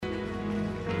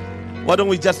Why don't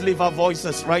we just lift our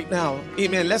voices right now?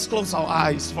 Amen. Let's close our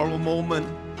eyes for a moment.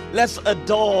 Let's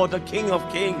adore the King of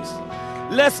Kings.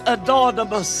 Let's adore the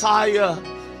Messiah.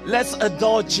 Let's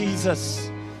adore Jesus.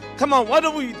 Come on, why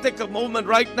don't we take a moment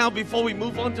right now before we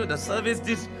move on to the service?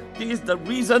 This is the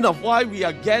reason of why we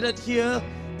are gathered here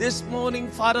this morning.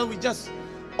 Father, we just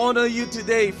honor you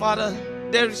today. Father,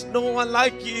 there is no one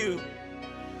like you.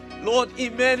 Lord,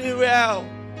 Emmanuel.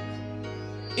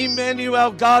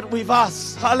 Emmanuel, God with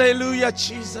us. Hallelujah,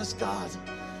 Jesus, God.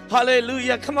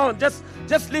 Hallelujah. Come on, just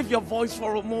lift your voice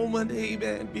for a moment.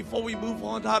 Amen. Before we move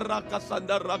on.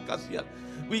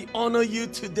 We honor you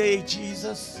today,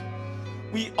 Jesus.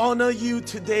 We honor you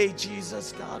today,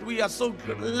 Jesus, God. We are so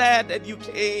glad that you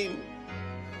came.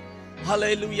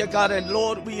 Hallelujah, God. And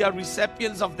Lord, we are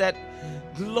recipients of that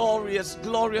glorious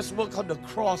work on the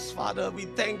cross, Father. We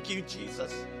thank you,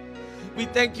 Jesus. We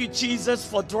thank you, Jesus,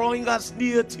 for drawing us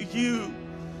near to you.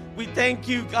 We thank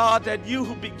you, God, that you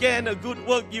who began a good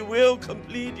work, you will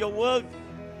complete your work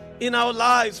in our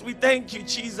lives. We thank you,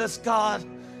 Jesus, God.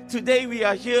 Today we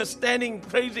are here standing,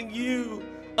 praising you,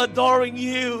 adoring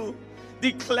you,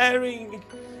 declaring,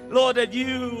 Lord, that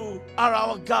you are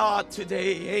our God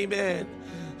today. Amen.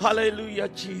 Hallelujah,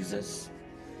 Jesus.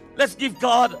 Let's give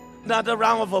God another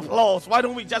round of applause. Why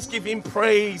don't we just give him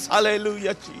praise?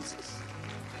 Hallelujah, Jesus.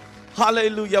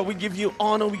 Hallelujah. We give you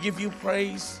honor. We give you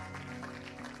praise.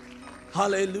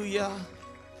 Hallelujah.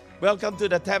 Welcome to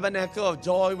the Tabernacle of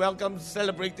Joy. Welcome to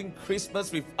celebrating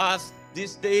Christmas with us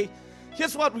this day.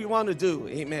 Here's what we want to do.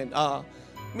 Amen.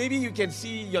 Maybe you can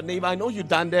see your neighbor. I know you've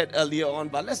done that earlier on,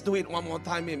 but let's do it one more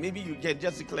time. And maybe you can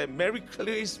just declare Merry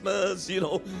Christmas.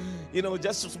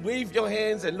 Just wave your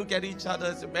hands and look at each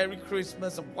other. It's a Merry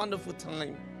Christmas, a wonderful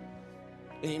time.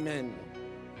 Amen.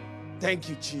 Thank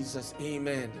you, Jesus.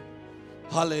 Amen.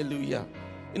 Hallelujah.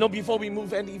 Before we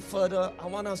move any further, I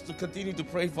want us to continue to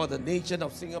pray for the nation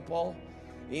of Singapore.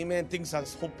 Amen.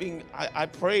 I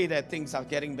pray that things are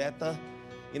getting better.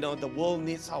 The world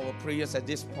needs our prayers at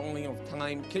this point of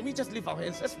time. Can we just lift our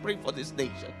hands? Let's pray for this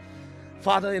nation.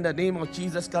 Father, in the name of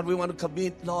Jesus, God, we want to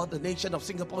commit, Lord, the nation of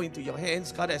Singapore into your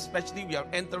hands. God, especially we are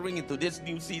entering into this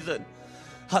new season.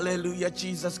 Hallelujah,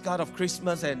 Jesus, God of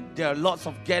Christmas. And there are lots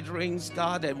of gatherings,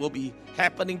 God, that will be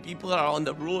happening. People are on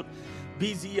the road,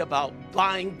 busy about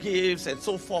buying gifts and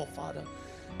so forth, Father.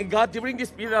 And God, during this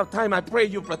period of time, I pray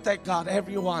you protect, God,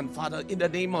 everyone, Father, in the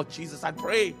name of Jesus. I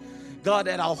pray, God,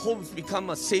 that our homes become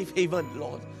a safe haven,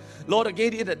 Lord. Lord,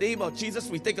 again, in the name of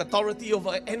Jesus, we take authority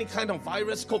over any kind of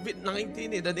virus,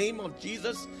 COVID-19, in the name of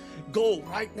Jesus. Go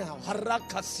right now.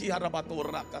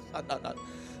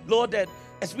 Lord, that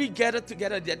as we gather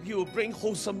together, that you will bring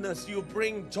wholesomeness, you will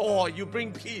bring joy, you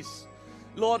bring peace.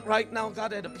 Lord, right now,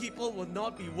 God, that the people will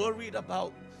not be worried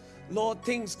about, Lord,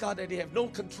 things, God, that they have no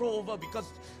control over, because,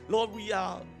 Lord, we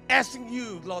are asking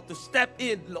you, Lord, to step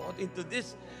in, Lord, into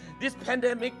this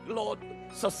pandemic, Lord,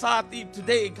 society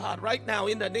today, God, right now,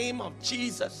 in the name of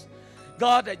Jesus.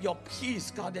 God, that your peace,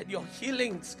 God, that your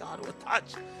healings, God, will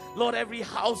touch, Lord, every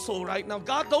household right now.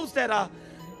 God, those that are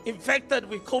infected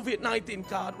with COVID-19,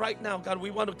 God, right now, God,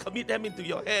 we want to commit them into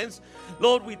your hands.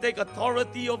 Lord, we take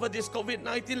authority over this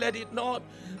COVID-19. Let it not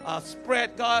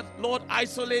spread, God. Lord,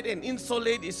 isolate and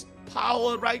insulate its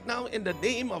power right now in the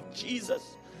name of Jesus.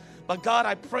 But God,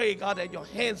 I pray, God, that your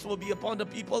hands will be upon the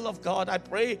people of God. I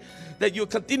pray that you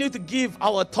continue to give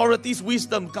our authorities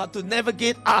wisdom, God, to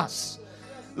navigate us.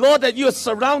 Lord, that you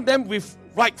surround them with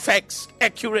right facts,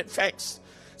 accurate facts,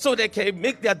 so they can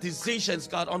make their decisions,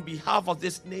 God, on behalf of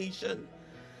this nation.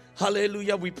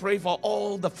 Hallelujah. We pray for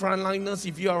all the frontliners.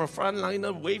 If you are a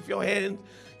frontliner, wave your hand.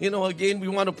 Again, we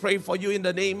want to pray for you in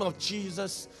the name of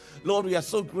Jesus. Lord, we are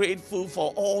so grateful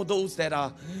for all those that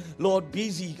are, Lord,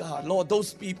 busy, God. Lord,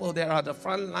 those people that are the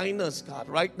frontliners, God,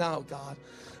 right now, God.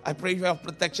 I pray for your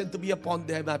protection to be upon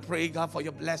them. I pray, God, for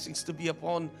your blessings to be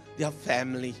upon their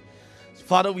family.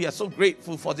 Father, we are so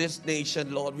grateful for this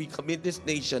nation, Lord. We commit this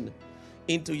nation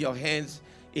into your hands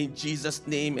in Jesus'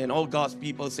 name. And all God's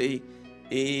people say,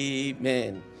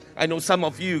 amen. I know some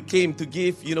of you came to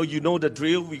give, you know the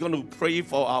drill. We're going to pray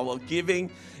for our giving.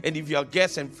 And if you are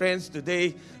guests and friends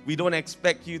today, we don't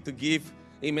expect you to give.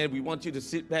 Amen. We want you to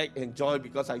sit back and enjoy,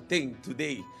 because I think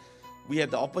today we have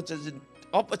the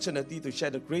opportunity to share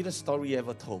the greatest story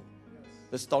ever told.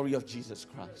 The story of Jesus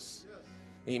Christ.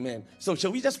 Amen. So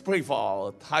shall we just pray for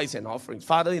our tithes and offerings?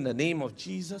 Father, in the name of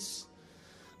Jesus,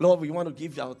 Lord, we want to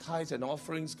give our tithes and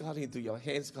offerings, God, into your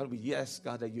hands. God, we ask,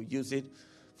 God, that you use it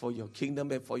for your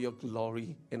kingdom and for your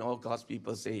glory. And all God's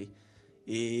people say,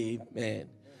 amen.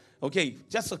 Okay,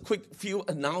 just a quick few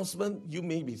announcements. You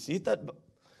may be seated.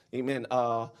 Amen.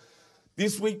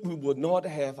 This week we will not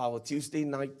have our Tuesday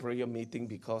night prayer meeting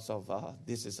because of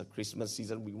this is a Christmas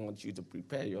season. We want you to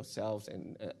prepare yourselves,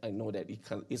 and I know that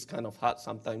it's kind of hard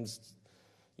sometimes,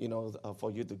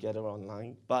 for you to gather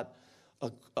online. But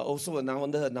also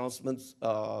another announcements.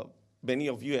 Many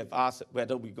of you have asked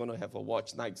whether we're going to have a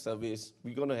watch night service.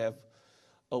 We're going to have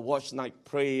a watch night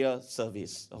prayer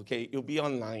service. Okay, it'll be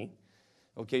online.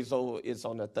 Okay, so it's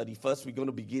on the 31st. We're going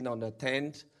to begin on the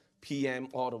 10th p.m.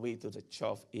 all the way to the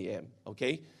 12 a.m.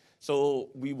 Okay, so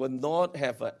we will not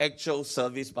have an actual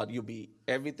service, but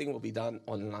everything will be done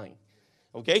online.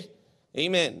 Okay,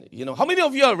 amen. How many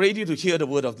of you are ready to hear the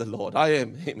word of the Lord? I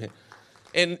am. Amen.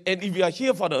 And if you are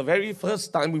here for the very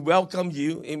first time, we welcome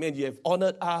you. Amen. You have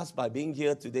honored us by being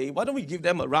here today. Why don't we give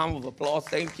them a round of applause?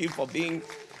 Thank you for being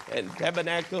in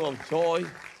Tabernacle of Joy.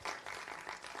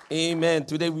 Amen.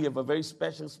 Today we have a very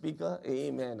special speaker.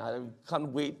 Amen. I can't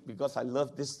wait because I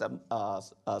love this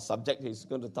subject he's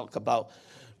going to talk about.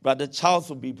 Brother Charles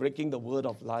will be breaking the word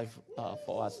of life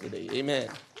for us today. Amen.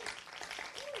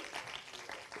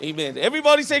 Amen.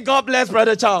 Everybody say, God bless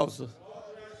Brother Charles.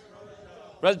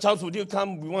 Brother Charles, would you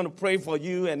come? We want to pray for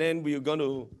you, and then we're going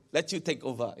to let you take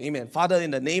over. Amen. Father, in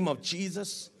the name of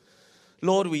Jesus,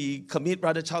 Lord, we commit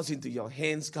Brother Charles into your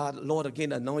hands, God. Lord,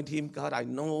 again, anoint him, God. I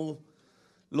know,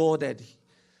 Lord, that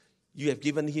you have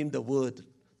given him the word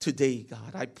today,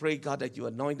 God. I pray, God, that you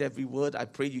anoint every word. I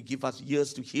pray you give us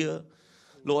ears to hear.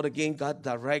 Lord, again, God,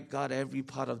 direct, God, every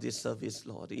part of this service,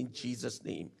 Lord. In Jesus'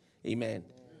 name, amen.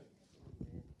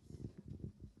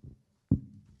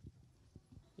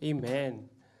 Amen.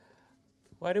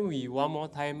 Why don't we one more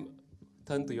time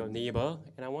turn to your neighbor,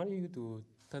 and I want you to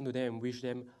turn to them and wish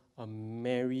them a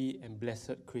merry and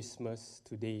blessed Christmas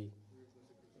today.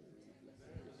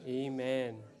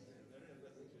 Amen.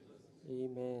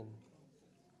 Amen.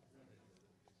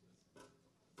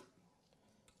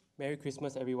 Merry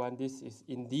Christmas, everyone. This is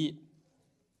indeed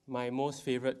my most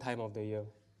favorite time of the year.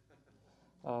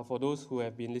 For those who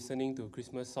have been listening to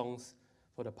Christmas songs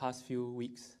for the past few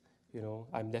weeks,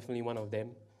 I'm definitely one of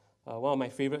them. One of my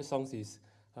favorite songs is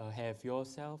Have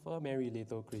Yourself a Merry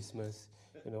Little Christmas.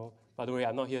 By the way,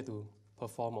 I'm not here to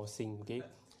perform or sing, okay?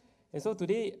 And so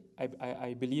today,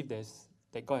 I believe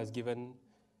that God has given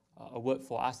a word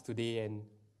for us today, and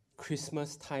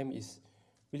Christmas time is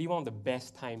really one of the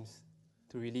best times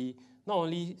to really not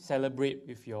only celebrate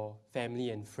with your family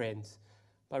and friends,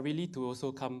 but really to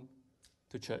also come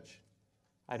to church.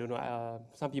 I don't know,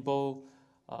 some people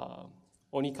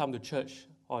only come to church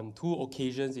on 2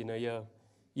 occasions in a year,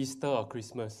 Easter or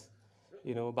Christmas.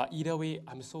 But either way,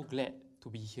 I'm so glad to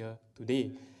be here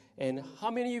today. And how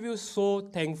many of you are so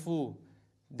thankful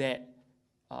that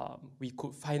we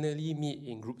could finally meet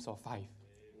in groups of 5?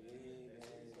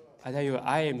 I tell you,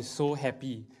 I am so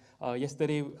happy.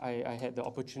 Yesterday, I had the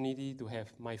opportunity to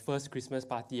have my first Christmas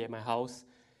party at my house,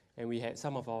 and we had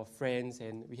some of our friends,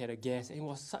 and we had a guest, and it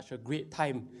was such a great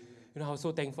time. I was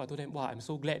so thankful. I told them, wow, I'm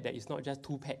so glad that it's not just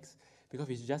 2 packs, because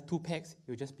if it's just 2 packs,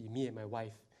 it'll just be me and my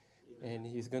wife, and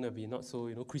it's going to be not so,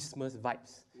 Christmas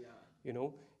vibes,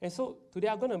 And so today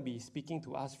I'm going to be speaking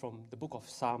to us from the book of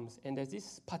Psalms, and there's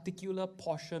this particular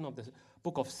portion of the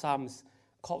book of Psalms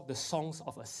called the Songs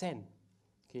of Ascent.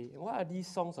 Okay, and what are these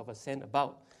Songs of Ascent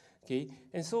about? Okay,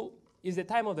 and so it's the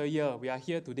time of the year we are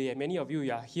here today, and many of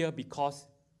you are here because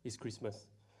it's Christmas.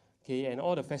 Okay, and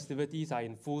all the festivities are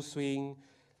in full swing,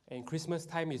 and Christmas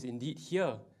time is indeed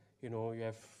here. You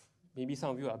have, maybe some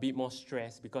of you are a bit more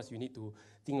stressed because you need to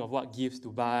think of what gifts to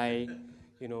buy.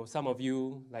 Some of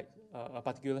you, like a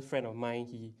particular friend of mine,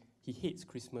 he hates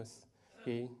Christmas.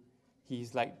 Okay,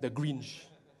 he's like the Grinch.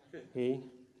 Okay,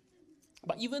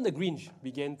 but even the Grinch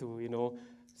began to,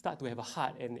 start to have a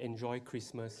heart and enjoy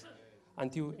Christmas.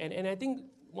 And I think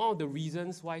one of the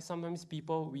reasons why sometimes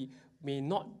we may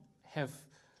not have,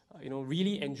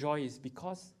 really enjoy is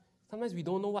because sometimes we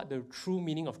don't know what the true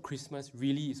meaning of Christmas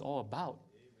really is all about.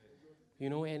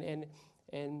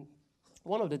 And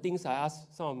one of the things I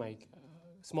asked some of my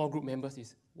small group members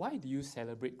is, why do you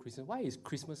celebrate Christmas? Why is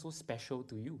Christmas so special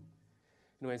to you?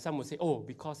 And some will say, oh,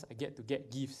 because I get to get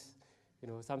gifts.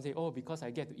 Some say, oh, because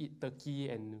I get to eat turkey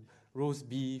and roast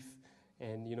beef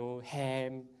and,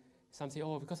 ham. Some say,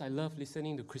 oh, because I love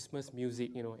listening to Christmas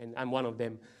music, and I'm one of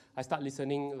them. I start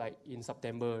listening like in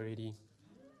September already.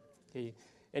 Okay.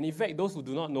 And in fact, those who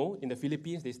do not know, in the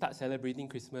Philippines, they start celebrating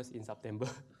Christmas in September.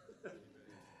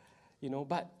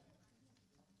 But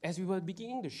as we were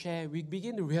beginning to share, we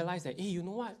begin to realize that, hey, you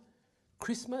know what?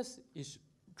 Christmas is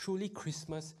truly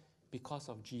Christmas because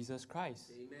of Jesus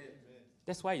Christ. Amen.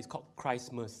 That's why it's called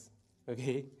Christmas,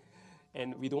 okay?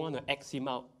 And we don't want to X him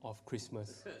out of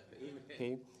Christmas,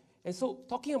 okay? And so,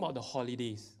 talking about the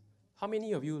holidays, How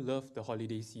many of you love the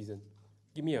holiday season?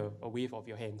 Give me a wave of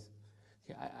your hands.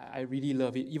 Okay, I really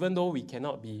love it. Even though we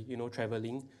cannot be,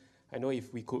 traveling, I know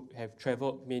if we could have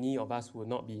traveled, many of us would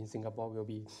not be in Singapore. We'll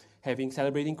be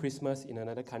celebrating Christmas in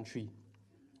another country.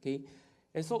 Okay,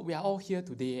 and so we are all here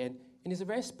today, and it's a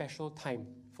very special time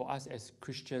for us as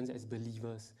Christians, as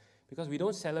believers, because we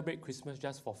don't celebrate Christmas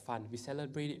just for fun. We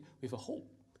celebrate it with a hope.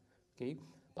 Okay,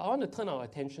 but I want to turn our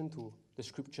attention to the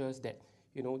scriptures that,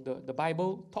 the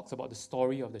Bible talks about the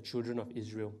story of the children of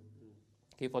Israel.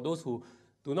 Okay, for those who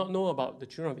do not know about the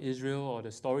children of Israel or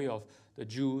the story of the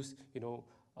Jews,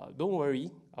 don't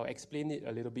worry, I'll explain it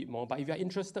a little bit more. But if you're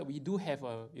interested, we do have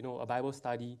a Bible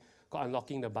study called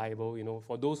Unlocking the Bible.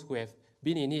 For those who have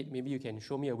been in it, maybe you can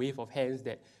show me a wave of hands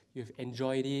that you've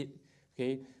enjoyed it.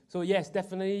 Okay, so yes,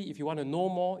 definitely, if you want to know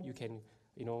more, you can,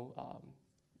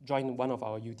 join one of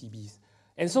our UTBs.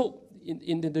 And so,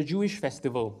 in the Jewish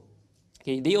festival,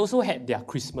 okay, they also had their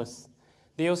Christmas.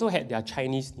 They also had their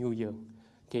Chinese New Year.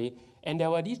 Okay, and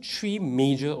there were these three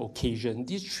major occasions,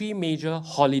 these three major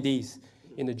holidays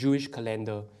in the Jewish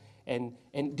calendar. And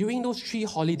during those three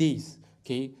holidays,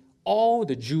 okay, all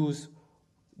the Jews,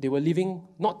 they were living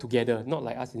not together, not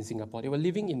like us in Singapore. They were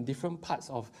living in different parts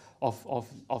of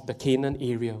the Canaan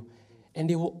area. And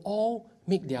they will all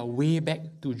make their way back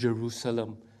to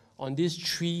Jerusalem on these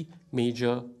three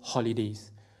major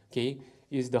holidays. Okay,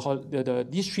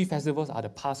 these three festivals are the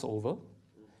Passover.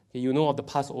 Okay, you know of the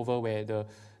Passover where the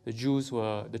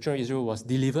children of Israel was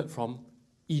delivered from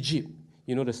Egypt.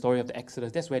 You know the story of the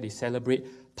Exodus. That's where they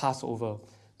celebrate Passover.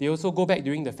 They also go back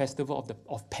during the festival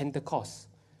of Pentecost.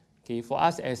 Okay, for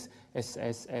us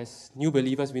as new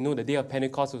believers, we know the day of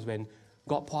Pentecost was when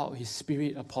God poured out His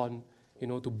Spirit upon,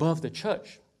 to birth the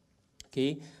church.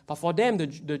 Okay, but for them, the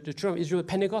children of Israel,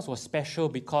 Pentecost was special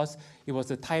because it was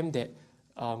the time that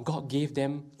God gave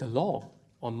them the law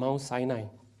on Mount Sinai.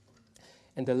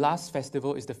 And the last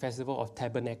festival is the Festival of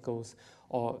Tabernacles,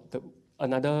 or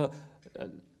another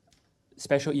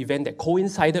special event that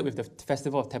coincided with the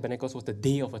Festival of Tabernacles was the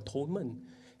Day of Atonement.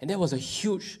 And that was a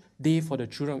huge day for the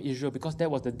children of Israel because that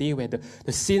was the day where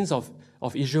the sins of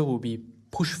Israel will be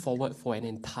pushed forward for an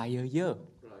entire year.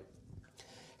 Right.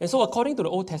 And so according to the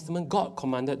Old Testament, God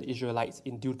commanded the Israelites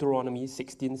in Deuteronomy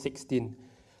 16:16,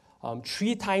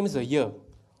 3 times a year,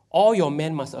 all your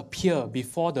men must appear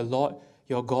before the Lord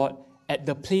your God at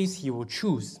the place He will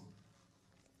choose.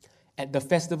 At the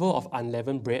festival of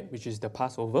unleavened bread, which is the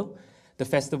Passover, the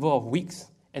festival of weeks,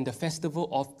 and the festival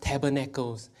of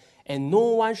tabernacles. And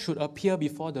no one should appear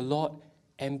before the Lord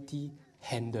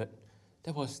empty-handed.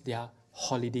 That was their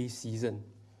holiday season.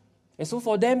 And so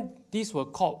for them, these were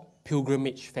called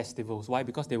pilgrimage festivals. Why?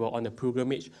 Because they were on a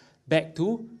pilgrimage back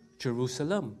to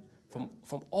Jerusalem from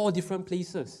all different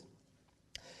places.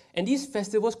 And these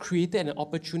festivals created an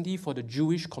opportunity for the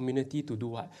Jewish community to do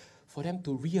what? For them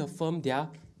to reaffirm their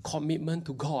commitment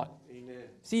to God. Amen.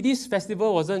 See, this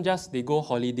festival wasn't just they go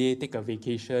holiday, take a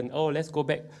vacation, let's go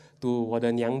back to 我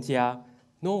的娘家.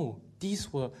 No,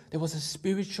 there was a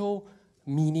spiritual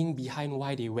meaning behind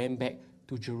why they went back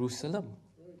to Jerusalem.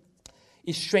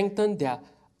 It strengthened their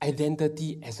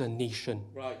identity as a nation.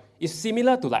 Right. It's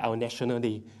similar to like our National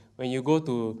Day. When you go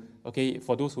to,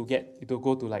 for those who get to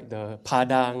go to like the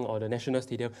Padang or the National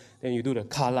Stadium, then you do the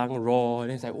Kallang Roar,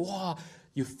 and it's like, wow,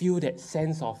 you feel that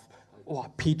sense of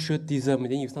patriotism,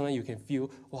 and then sometimes you can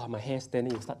feel, my hair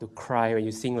standing, you start to cry when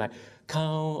you sing like,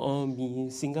 Count on me,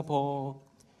 Singapore.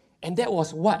 And that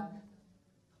was what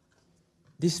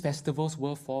these festivals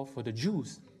were for the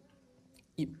Jews.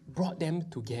 It brought them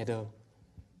together.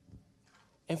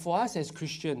 And for us as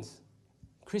Christians,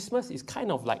 Christmas is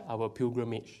kind of like our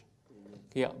pilgrimage.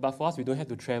 Okay, but for us, we don't have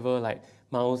to travel like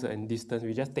miles and distance.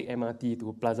 We just take MRT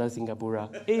to Plaza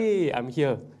Singapura. Hey, I'm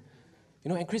here.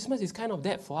 And Christmas is kind of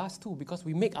that for us too, because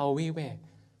we make our way where?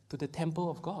 To the temple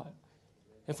of God.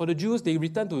 And for the Jews, they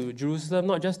returned to Jerusalem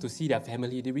not just to see their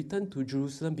family. They returned to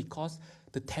Jerusalem because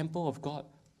the temple of God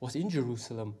was in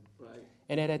Jerusalem. Right.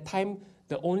 And at that time,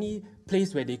 the only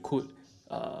place where they could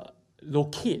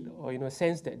locate, or in a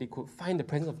sense that they could find the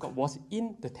presence of God, was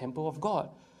in the temple of God.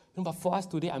 But for us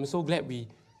today, I'm so glad we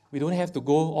don't have to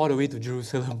go all the way to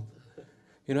Jerusalem.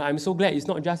 I'm so glad it's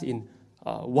not just in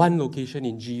one location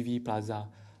in GV Plaza,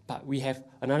 but we have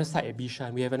another site at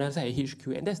Bishan, we have another site at HQ,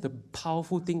 and that's the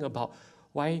powerful thing about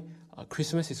why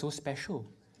Christmas is so special.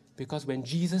 Because when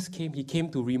Jesus came, He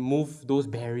came to remove those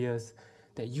barriers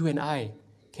that you and I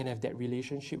can have that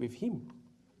relationship with Him.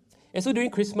 And so during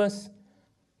Christmas,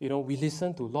 we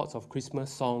listen to lots of Christmas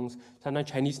songs.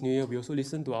 Sometimes Chinese New Year, we also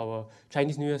listen to our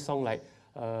Chinese New Year song like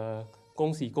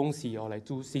恭喜恭喜 or like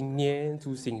祝新年,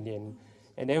 祝新年.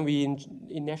 And then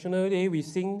in National Day, we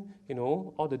sing,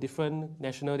 all the different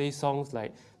National Day songs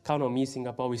like Count on Me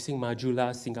Singapore, we sing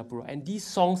Majulah Singapura. And these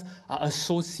songs are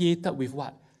associated with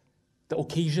what? The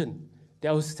occasion.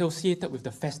 They're associated with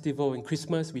the festival. In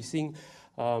Christmas, we sing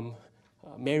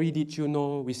Mary Did You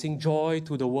Know? We sing Joy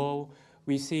to the World.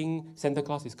 We sing Santa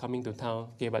Claus is Coming to Town.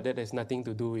 Okay, but that has nothing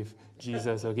to do with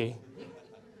Jesus, okay?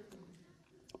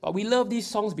 But we love these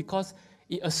songs because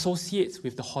it associates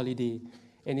with the holiday.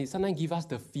 And it sometimes gives us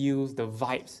the feels, the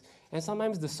vibes. And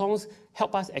sometimes the songs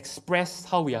help us express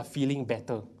how we are feeling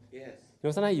better. Yes.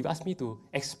 Sometimes if you ask me to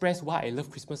express why I love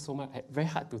Christmas so much, it's very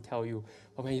hard to tell you.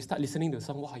 But when you start listening to the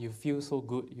song, wow, you feel so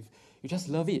good. You just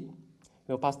love it.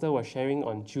 Pastor was sharing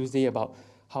on Tuesday about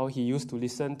how he used to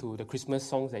listen to the Christmas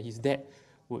songs that his dad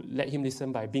would let him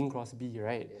listen by Bing Crosby,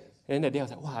 right? Yes. And then that day I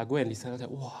was like, wow, I go and listen. I was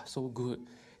like, wow, so good.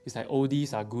 It's like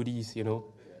oldies are goodies, Yeah.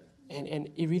 And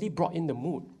it really brought in the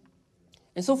mood.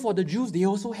 And so for the Jews, they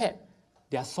also had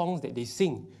their songs that they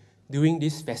sing during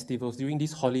these festivals, during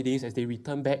these holidays as they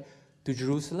return back to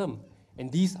Jerusalem.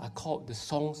 And these are called the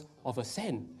Songs of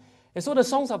Ascent. And so the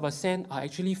Songs of Ascent are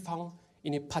actually found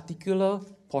in a particular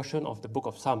portion of the book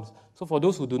of Psalms. So for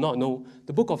those who do not know,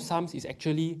 the book of Psalms is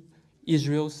actually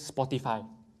Israel's Spotify.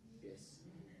 Yes.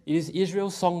 It is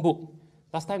Israel's songbook.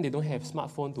 Last time they don't have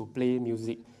smartphone to play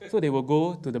music. So they will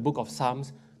go to the book of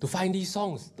Psalms to find these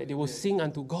songs that they will sing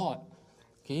unto God.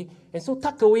 Okay? And so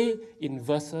tucked away in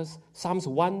verses Psalms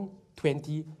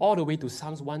 120 all the way to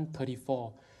Psalms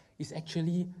 134 is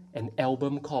actually an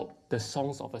album called The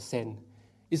Songs of Ascent.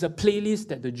 It's a playlist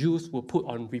that the Jews will put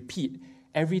on repeat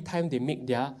every time they make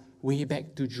their way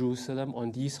back to Jerusalem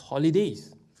on these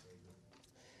holidays.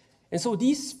 And so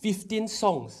these 15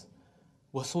 songs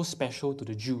were so special to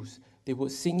the Jews. They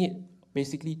would sing it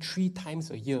basically 3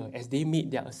 times a year as they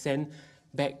made their ascent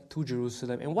back to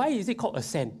Jerusalem. And why is it called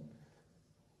ascent?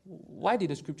 Why did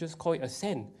the scriptures call it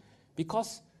ascent?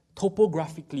 Because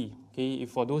topographically, okay,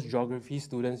 if for those geography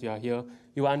students who are here,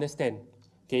 you will understand.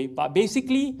 Okay, but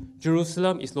basically,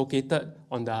 Jerusalem is located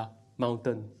on the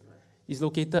mountain. It's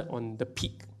located on the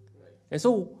peak. And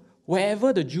so,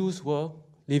 wherever the Jews were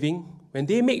living, when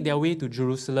they make their way to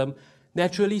Jerusalem,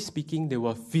 naturally speaking, they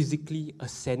were physically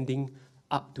ascending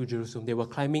up to Jerusalem. They were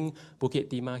climbing Bukit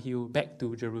Timah Hill back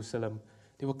to Jerusalem.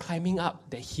 They were climbing up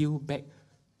the hill back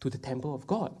to the temple of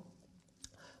God.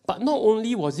 But not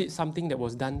only was it something that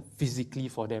was done physically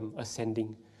for them,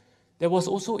 ascending, there was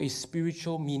also a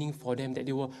spiritual meaning for them that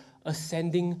they were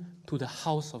ascending to the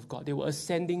house of God. They were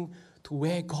ascending to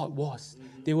where God was.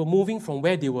 They were moving from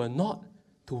where they were not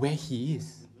to where He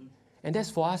is. And that's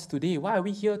for us today. Why are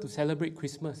we here to celebrate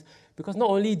Christmas? Because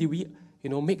not only do we,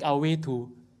 make our way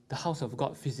to the house of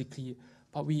God physically,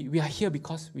 but we are here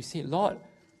because we say, Lord,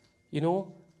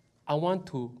 I want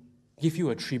to give you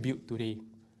a tribute today.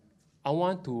 I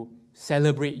want to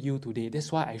celebrate you today.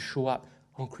 That's why I show up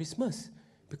on Christmas,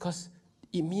 because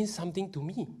it means something to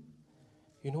me.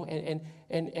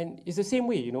 And it's the same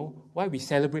way, why we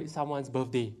celebrate someone's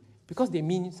birthday, because they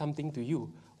mean something to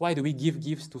you. Why do we give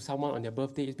gifts to someone on their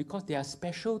birthday? It's because they are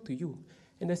special to you.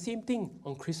 And the same thing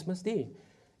on Christmas Day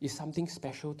is something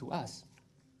special to us.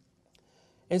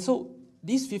 And so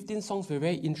these 15 songs were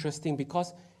very interesting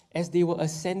because as they were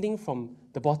ascending from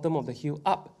the bottom of the hill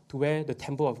up to where the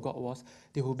temple of God was,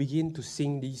 they will begin to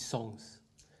sing these songs.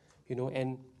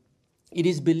 And it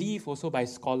is believed also by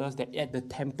scholars that at the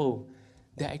temple,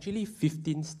 there are actually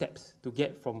 15 steps to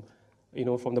get from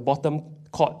the bottom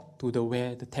court to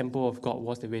where the temple of God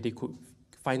was, where they could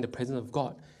find the presence of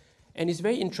God. And it's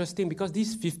very interesting because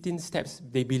these 15 steps,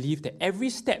 they believe that every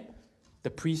step the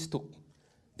priest took,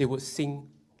 they would sing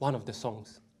one of the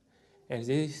songs. As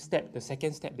they step, the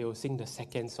second step, they will sing the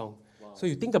second song. Wow. So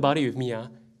you think about it with me,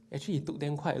 actually it took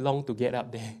them quite long to get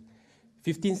up there.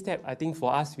 15 steps, I think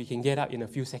for us, we can get up in a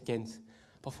few seconds.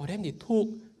 But for them, they took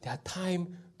their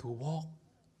time to walk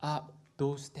up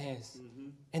those stairs. Mm-hmm.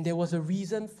 And there was a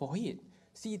reason for it.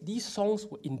 See, these songs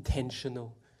were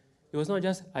intentional. It was not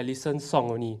just, I listened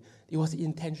song only. It was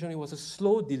intentional. It was a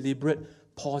slow,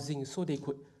 deliberate pausing so they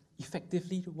could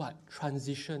effectively,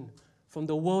 transition from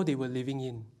the world they were living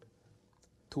in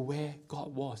to where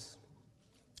God was.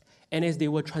 And as they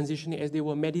were transitioning, as they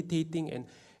were meditating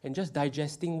and just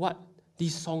digesting what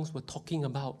these songs were talking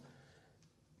about,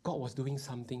 God was doing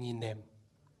something in them.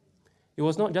 It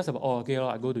was not just about,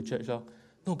 I go to church.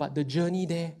 No, but the journey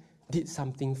there did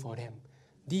something for them.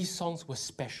 These songs were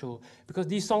special because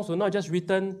these songs were not just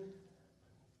written,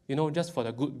 just for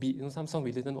the good beat. Some songs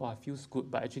we listen, it feels good,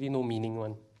 but actually no meaning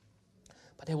one.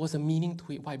 But there was a meaning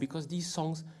to it. Why? Because these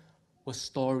songs were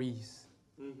stories.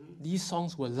 Mm-hmm. These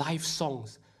songs were life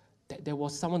songs that there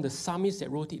was someone, the psalmist that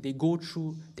wrote it, they go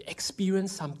through, they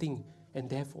experience something, and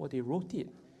therefore they wrote it.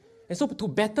 And so to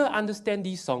better understand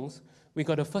these songs, we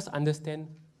got to first understand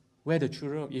where the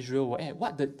children of Israel were at,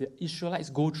 what the Israelites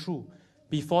go through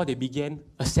before they began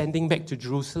ascending back to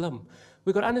Jerusalem.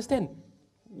 We got to understand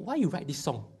why you write this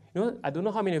song. You know, I don't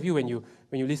know how many of you, when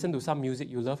you listen to some music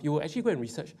you love, you will actually go and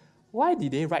research, why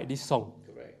did they write this song?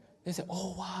 Correct. They say,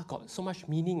 oh wow, got so much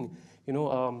meaning. You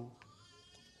know,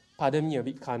 pardon me a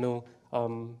bit carnal.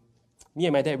 Me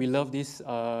and my dad, we love this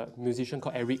musician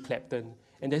called Eric Clapton.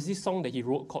 And there's this song that he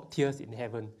wrote called Tears in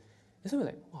Heaven. And so we're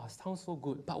like, wow, it sounds so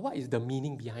good. But what is the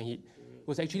meaning behind it? It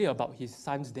was actually about his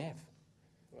son's death.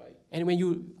 Right. And when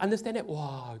you understand that,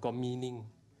 wow, it got meaning.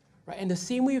 Right? And the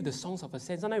same way with the songs of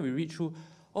ascent, sometimes we read through,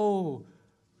 oh,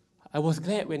 I was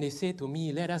glad when they said to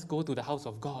me, let us go to the house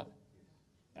of God.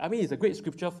 I mean, it's a great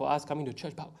scripture for us coming to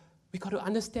church, but we got to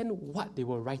understand what they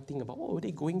were writing about, what were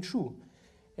they going through.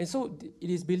 And so it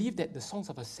is believed that the songs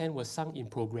of ascent were sung in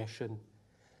progression.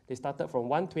 They started from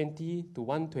 120 to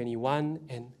 121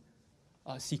 and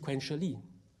sequentially.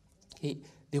 Okay?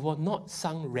 They were not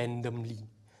sung randomly.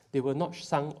 They were not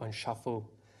sung on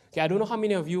shuffle. Okay, I don't know how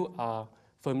many of you are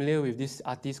familiar with this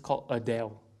artist called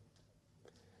Adele.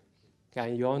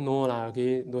 Okay, you all know lah,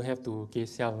 okay? Don't have to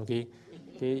okay?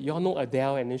 Okay, you all know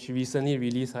Adele, and then she recently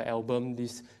released her album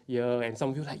this year, and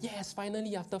some of you are like, yes,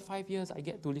 finally, after 5 years, I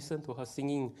get to listen to her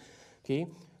singing. Okay,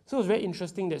 so it's very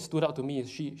interesting that stood out to me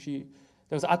is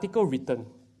there was an article written.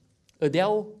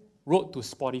 Adele wrote to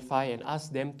Spotify and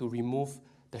asked them to remove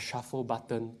the shuffle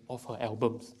button of her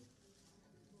albums.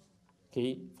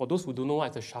 Okay, for those who don't know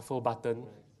what is a shuffle button,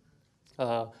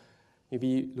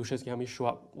 maybe Lucius can help me show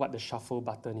up what the shuffle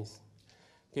button is.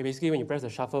 Okay, basically when you press the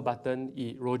shuffle button,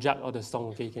 it rojak all the song.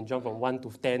 Okay, you can jump from 1 to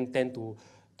 10, 10 to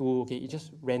 2. Okay, it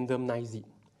just randomizes it.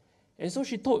 And so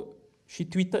she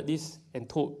tweeted this and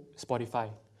told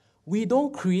Spotify, we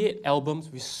don't create albums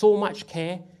with so much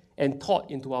care and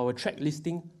thought into our track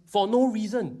listing for no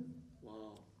reason.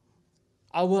 Wow.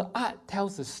 Our art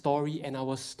tells a story, and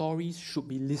our stories should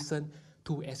be listened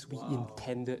to as we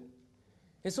intended.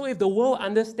 And so if the world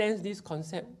understands this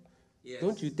concept, Yes.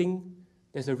 don't you think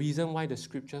there's a reason why the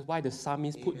scriptures, why the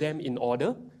psalmists put them in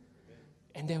order?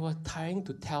 And they were trying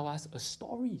to tell us a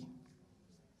story.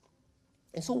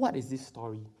 And so what is this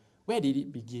story? Where did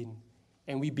it begin?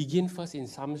 And we begin first in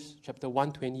Psalms chapter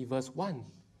 120, verse 1.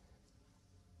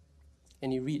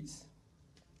 And it reads,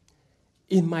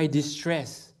 in my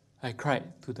distress, I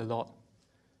cried to the Lord.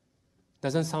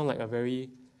 Doesn't sound like a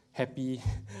very happy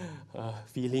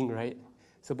feeling, right?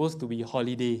 Supposed to be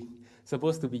holiday.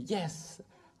 Supposed to be, yes,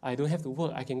 I don't have to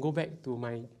work. I can go back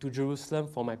to Jerusalem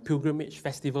for my pilgrimage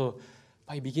festival.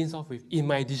 But it begins off with, in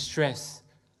my distress,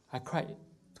 I cried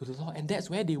to the Lord. And that's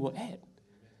where they were at.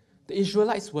 The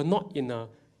Israelites were not in a,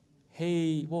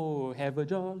 hey, whoa, have a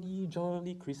jolly,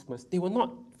 jolly Christmas. They were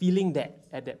not feeling that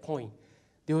at that point.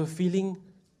 They were feeling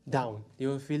down. They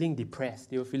were feeling depressed.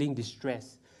 They were feeling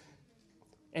distressed.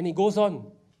 And it goes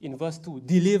on in verse 2,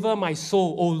 deliver my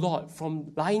soul, O Lord,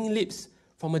 from lying lips,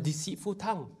 from a deceitful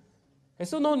tongue. And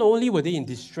so not only were they in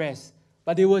distress,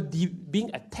 but they were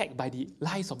being attacked by the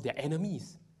lies of their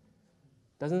enemies.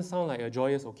 Doesn't sound like a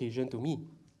joyous occasion to me.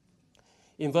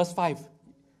 In verse 5,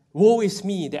 woe is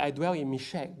me that I dwell in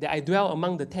Meshach, that I dwell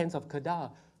among the tents of Kedar.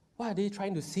 What are they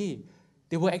trying to say?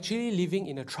 They were actually living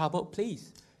in a troubled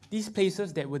place. These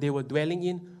places that they were dwelling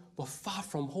in were far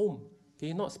from home.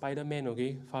 Okay, not Spider-Man,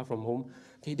 okay, far from home.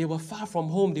 Okay, they were far from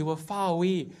home. They were far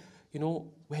away,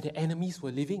 where the enemies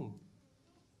were living.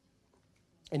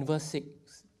 In verse 6,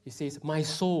 it says, my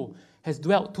soul has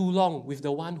dwelt too long with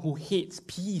the one who hates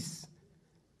peace.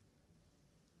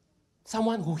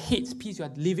 Someone who hates peace, you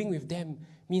are living with them,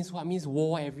 means what? Means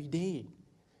war every day.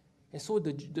 And so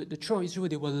the children of Israel,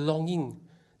 they were longing.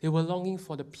 They were longing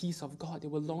for the peace of God. They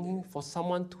were longing for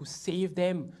someone to save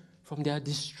them from their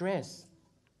distress.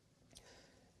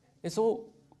 And so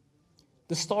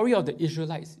the story of the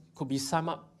Israelites could be summed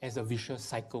up as a vicious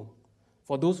cycle.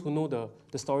 For those who know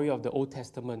the story of the Old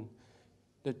Testament,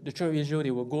 the children of Israel,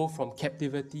 they will go from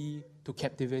captivity to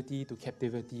captivity to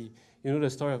captivity. You know the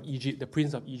story of Egypt, the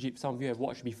prince of Egypt. Some of you have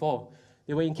watched before.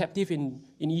 They were in captive in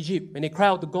Egypt. When they cried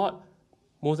out to God,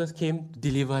 Moses came to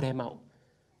deliver them out.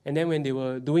 And then when they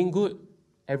were doing good,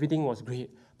 everything was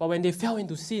great. But when they fell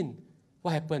into sin,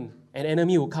 what happened? An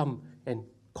enemy will come and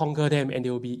conquer them, and they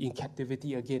will be in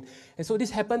captivity again. And so this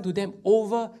happened to them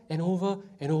over and over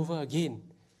and over again.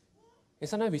 And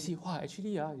sometimes we see, wow,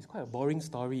 actually, it's quite a boring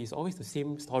story. It's always the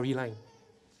same storyline.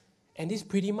 And this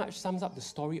pretty much sums up the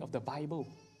story of the Bible.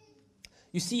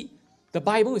 You see, the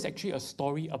Bible is actually a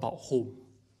story about home.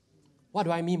 What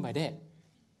do I mean by that?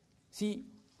 See,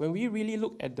 when we really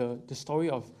look at the story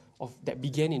of that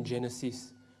began in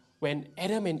Genesis, when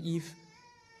Adam and Eve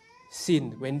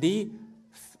sinned, when they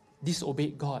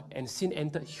disobeyed God and sin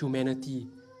entered humanity,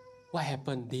 what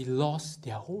happened? They lost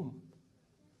their home.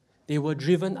 They were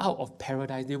driven out of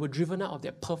paradise. They were driven out of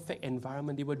that perfect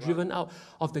environment. They were driven out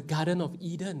of the Garden of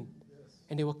Eden.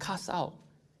 And they were cast out.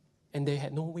 And they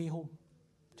had no way home.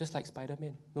 Just like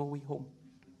Spider-Man, no way home.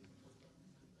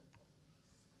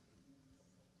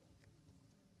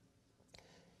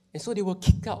 And so they were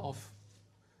kicked out of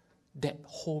that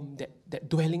home, that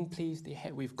dwelling place they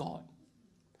had with God.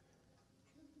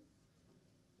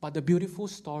 But the beautiful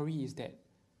story is that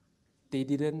they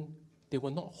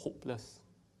were not hopeless.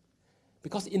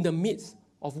 Because in the midst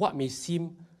of what may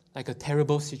seem like a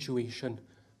terrible situation,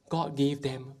 God gave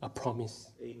them a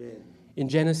promise. Amen. In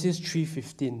Genesis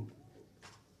 3:15,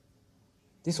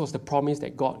 this was the promise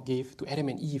that God gave to Adam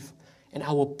and Eve. And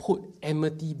I will put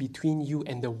enmity between you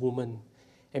and the woman,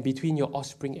 and between your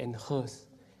offspring and hers.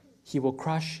 He will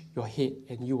crush your head,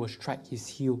 and you will strike his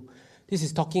heel. This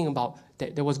is talking about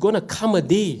that there was going to come a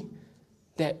day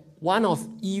that one of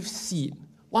Eve's seed,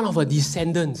 one of her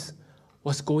descendants,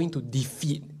 was going to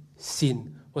defeat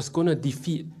sin, was going to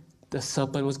defeat the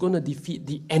serpent, was going to defeat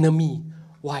the enemy.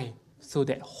 Why? So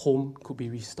that home could be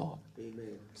restored.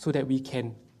 Amen. So that we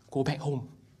can go back home.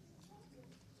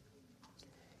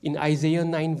 In Isaiah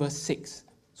 9 verse 6,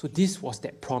 so this was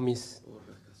that promise.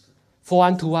 For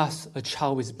unto us a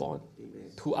child is born.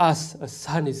 Amen. To us a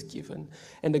son is given.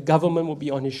 And the government will be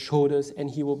on his shoulders, and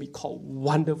he will be called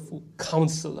Wonderful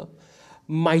Counselor,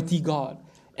 Mighty God,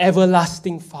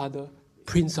 Everlasting Father,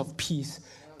 Prince of Peace.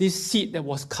 This seed that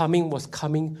was coming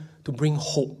to bring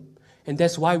hope. And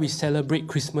that's why we celebrate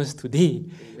Christmas today.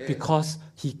 Amen. Because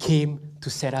he came to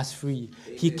set us free.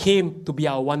 Amen. He came to be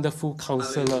our wonderful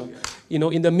counselor. Hallelujah. You know,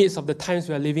 in the midst of the times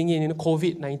we are living in,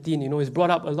 COVID-19, it's brought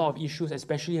up a lot of issues,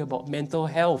 especially about mental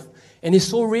health. And it's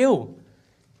so real.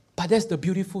 But that's the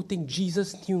beautiful thing.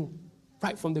 Jesus knew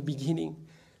right from the beginning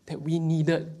that we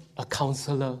needed a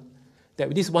counselor. That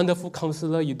with this wonderful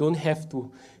counselor, you don't have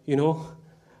to,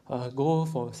 go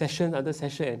for session after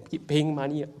session and keep paying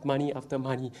money after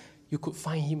money. You could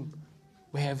find him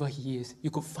wherever he is. You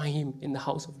could find him in the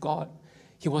house of God.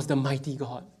 He was the mighty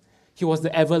God. He was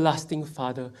the everlasting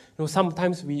Father.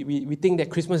 Sometimes we think that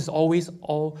Christmas is always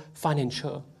all fun and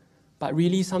cheer. But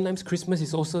really, sometimes Christmas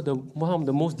is also one of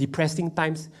the most depressing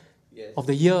times of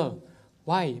the year.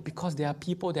 Why? Because there are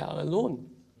people that are alone.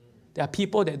 There are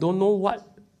people that don't know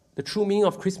what the true meaning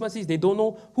of Christmas is. They don't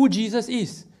know who Jesus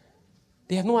is.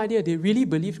 They have no idea. They really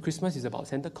believe Christmas is about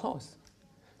Santa Claus.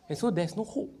 And so there's no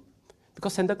hope.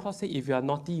 Because Santa Claus said, if you are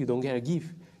naughty, you don't get a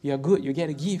gift. You are good, you get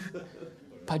a gift.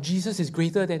 But Jesus is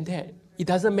greater than that. It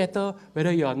doesn't matter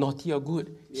whether you are naughty or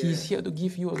good. Yeah. He's here to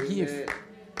give you a gift.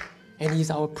 And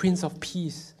he's our Prince of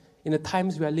Peace. In the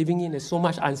times we are living in, there's so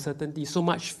much uncertainty, so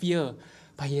much fear.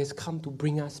 But he has come to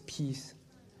bring us peace.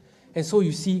 And so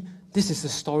you see, this is the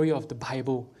story of the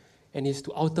Bible. And it's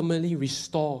to ultimately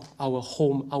restore our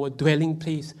home, our dwelling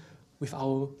place with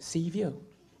our Savior.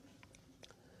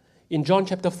 In John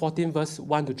chapter 14, verse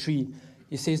 1-3,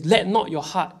 it says, let not your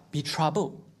heart be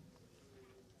troubled.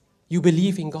 You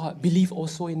believe in God, believe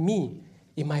also in me.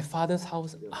 In my Father's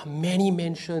house are many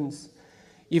mansions.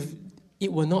 If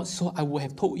it were not so, I would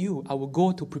have told you. I will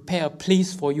go to prepare a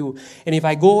place for you. And if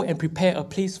I go and prepare a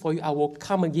place for you, I will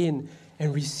come again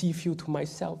and receive you to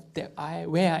myself, that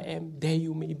where I am, there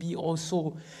you may be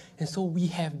also. And so we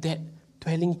have that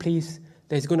dwelling place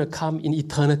that is going to come in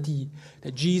eternity,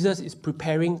 that Jesus is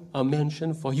preparing a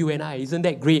mansion for you and I. Isn't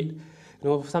that great?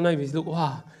 Sometimes we look,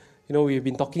 wow, we've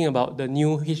been talking about the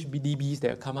new HDBs that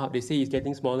have come out. They say it's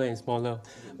getting smaller and smaller.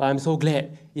 But I'm so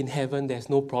glad in heaven there's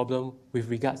no problem with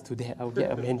regards to that. I'll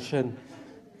get a mansion.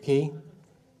 Okay?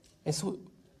 And so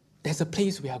there's a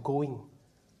place we are going.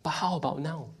 But how about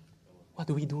now? What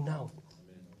do we do now?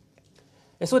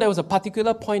 And so there was a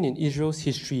particular point in Israel's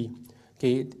history.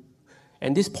 Okay?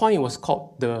 And this point was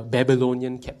called the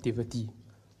Babylonian captivity.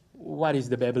 What is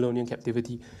the Babylonian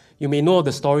captivity? You may know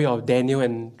the story of Daniel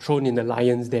and thrown in the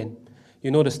lion's den.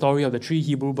 You know the story of the 3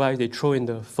 Hebrew boys they throw in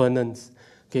the furnace.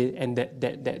 Okay, and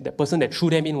that person that threw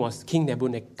them in was King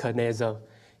Nebuchadnezzar.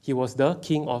 He was the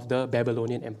king of the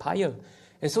Babylonian Empire.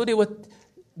 And so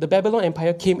the Babylon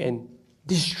Empire came and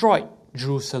destroyed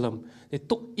Jerusalem. They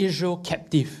took Israel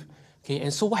captive. Okay,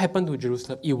 and so what happened to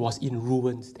Jerusalem? It was in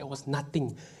ruins. There was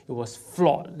nothing. It was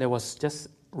flawed. There was just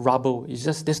rubble.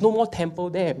 There's no more temple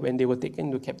there when they were taken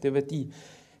into captivity.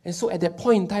 And so at that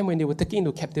point in time when they were taken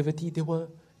into captivity,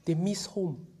 they missed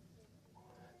home.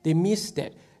 They missed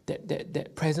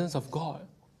that presence of God.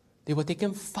 They were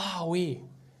taken far away,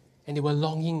 and they were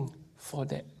longing for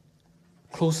that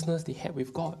closeness they had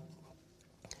with God.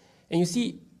 And you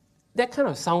see, that kind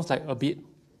of sounds like a bit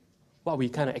what we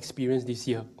kind of experienced this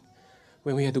year.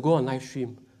 When we had to go on live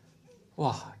stream,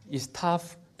 wow, it's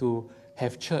tough to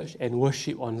have church and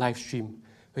worship on live stream.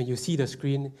 When you see the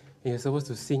screen and you're supposed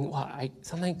to sing, wow, I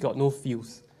sometimes got no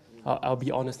feels. I'll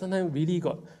be honest, sometimes really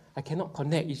I cannot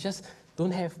connect. It's just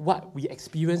don't have what we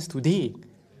experienced today.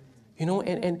 You know,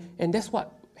 and that's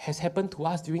what has happened to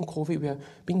us during COVID. We are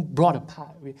being brought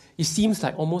apart. It seems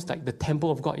like almost like the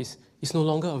temple of God is no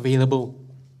longer available.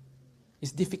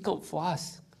 It's difficult for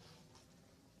us.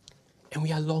 And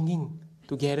we are longing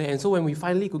together. And so when we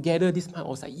finally could gather this month, I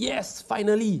was like, yes,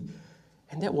 finally.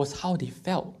 And that was how they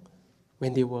felt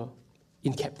when they were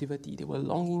in captivity. They were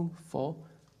longing for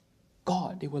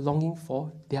God. They were longing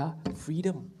for their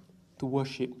freedom to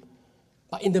worship.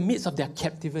 But in the midst of their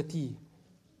captivity,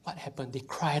 what happened? They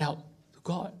cried out to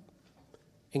God.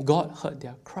 And God heard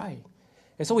their cry.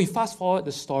 And so we fast forward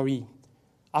the story.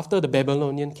 After the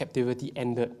Babylonian captivity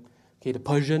ended, the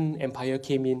Persian Empire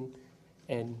came in,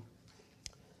 and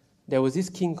there was this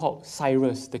king called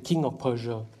Cyrus, the king of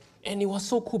Persia. And it was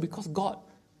so cool because God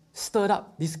stirred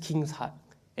up this king's heart.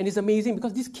 And it's amazing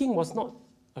because this king was not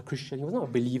a Christian, he was not a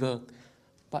believer,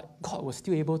 but God was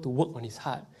still able to work on his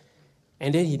heart.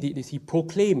 And then he did this, he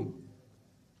proclaimed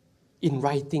in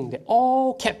writing that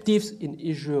all captives in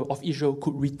Israel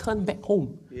could return back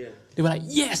home. Yeah. They were like,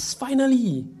 yes,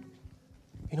 finally.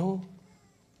 You know,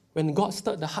 when God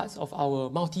stirred the hearts of our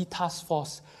multitask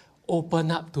force,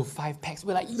 open up to 5 packs.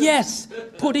 We're like, yes,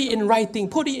 put it in writing,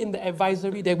 put it in the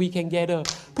advisory that we can gather.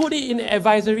 Put it in the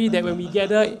advisory that when we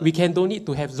gather, we don't need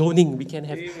to have zoning, we can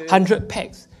have 100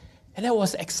 packs. And that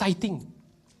was exciting.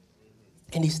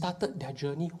 And they started their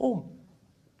journey home.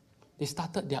 They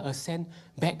started their ascent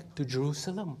back to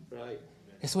Jerusalem. Right.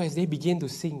 And so as they began to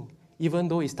sing, even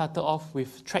though it started off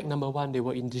with track number 1, they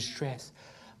were in distress.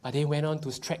 But they went on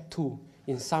to track 2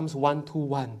 in Psalms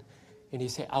 121. And he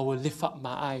said, I will lift up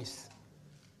my eyes.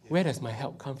 Where does my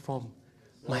help come from?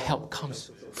 My help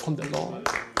comes from the Lord.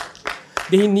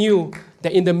 They knew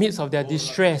that in the midst of their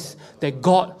distress, that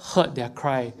God heard their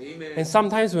cry. Amen. And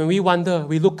sometimes when we wonder,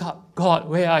 we look up, God,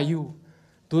 where are you?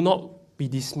 Do not be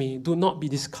dismayed. Do not be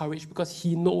discouraged because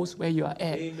He knows where you are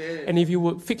at. Amen. And if you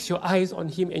would fix your eyes on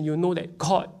Him and you know that,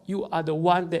 God, you are the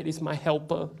one that is my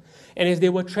helper. And as they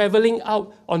were traveling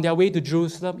out on their way to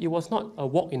Jerusalem, it was not a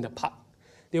walk in the park.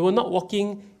 They were not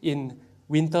walking in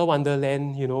winter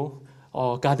wonderland,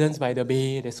 or gardens by the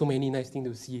bay. There's so many nice things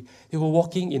to see. They were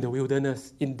walking in the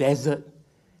wilderness, in desert.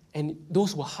 And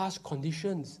those were harsh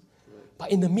conditions.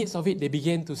 But in the midst of it, they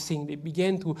began to sing. They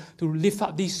began to lift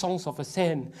up these songs of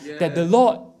ascent. Yeah. That the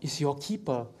Lord is your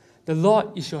keeper. The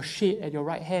Lord is your shade at your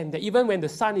right hand. That even when the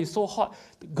sun is so hot,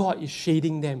 God is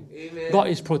shading them. Amen. God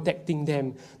is protecting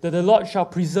them. That the Lord shall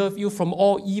preserve you from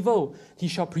all evil. He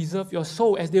shall preserve your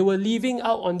soul. As they were leaving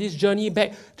out on this journey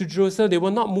back to Jerusalem, they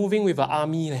were not moving with an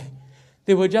army.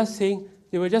 They were just saying,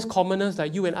 they were just commoners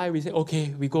like you and I. We say,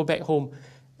 okay, we go back home.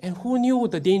 And who knew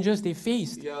the dangers they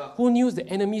faced? Yeah. Who knew the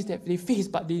enemies that they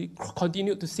faced? But they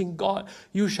continued to sing, God,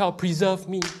 you shall preserve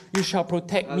me. You shall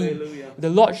protect Hallelujah. Me. The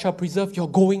Lord shall preserve your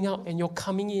going out and your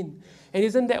coming in. And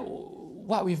isn't that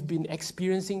what we've been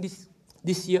experiencing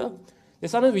this year? That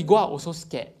sometimes we go out also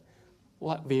scared.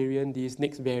 What variant is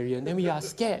next variant? Then we are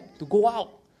scared to go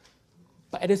out.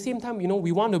 But at the same time,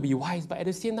 we want to be wise. But at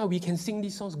the same time, we can sing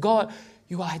these songs. God,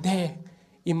 you are there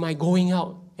in my going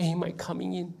out and in my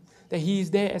coming in. That He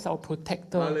is there as our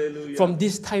protector Hallelujah. From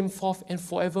this time forth and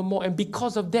forevermore. And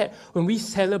because of that, when we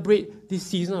celebrate this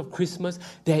season of Christmas,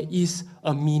 there is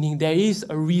a meaning. There is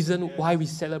a reason why we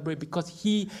celebrate, because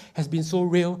He has been so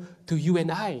real to you and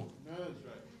I. That's right.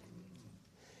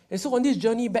 And so on this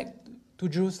journey back to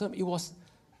Jerusalem, it was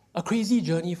a crazy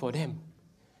journey for them.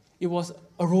 It was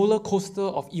a roller coaster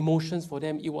of emotions for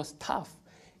them. It was tough.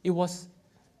 It was,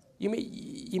 you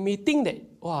may think that,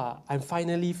 wow, I'm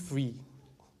finally free.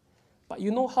 But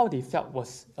how they felt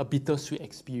was a bittersweet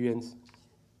experience.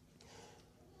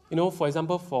 For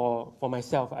example, for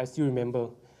myself, I still remember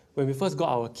when we first got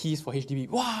our keys for HDB,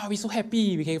 wow, we're so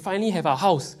happy, we can finally have our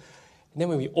house. And then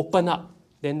when we open up,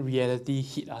 then reality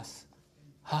hit us.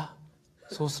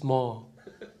 So small.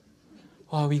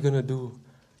 What are we going to do?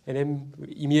 And then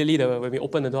immediately when we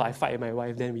open the door, I fight with my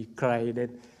wife, then we cry.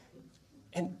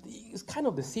 And it's kind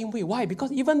of the same way. Why?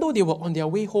 Because even though they were on their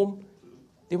way home,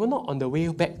 they were not on the way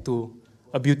back to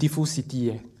a beautiful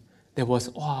city. There was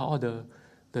all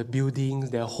the buildings,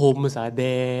 their homes are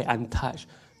there, untouched.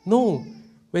 No,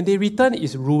 when they returned,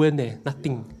 it's ruined,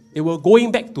 nothing. They were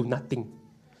going back to nothing.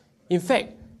 In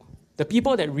fact, the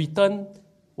people that returned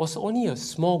was only a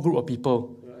small group of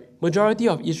people. Right. majority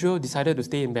of Israel decided to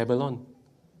stay in Babylon.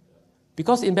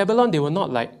 Because in Babylon, they were not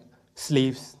like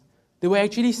slaves. They were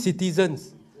actually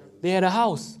citizens. They had a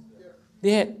house.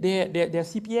 They had their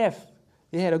CPF.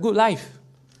 They had a good life.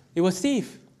 They were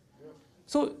safe.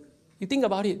 So you think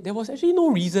about it, there was actually no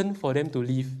reason for them to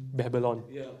leave Babylon.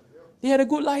 They had a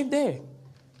good life there.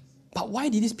 But why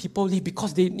did these people leave?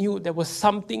 Because they knew there was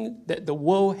something that the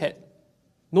world had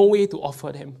no way to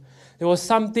offer them. There was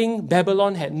something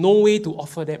Babylon had no way to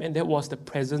offer them, and that was the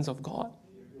presence of God.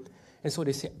 And so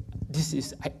they said,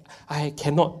 I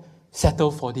cannot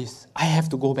settle for this. I have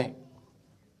to go back.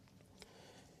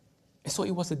 And so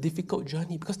it was a difficult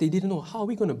journey because they didn't know, how are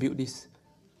we going to build this?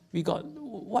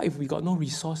 What if we got no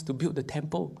resource to build the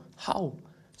temple? How?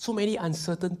 So many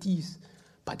uncertainties.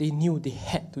 But they knew they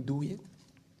had to do it.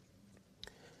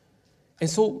 And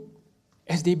so,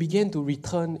 as they began to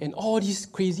return and all these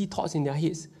crazy thoughts in their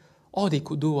heads, all they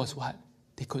could do was what?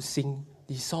 They could sing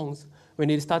these songs. When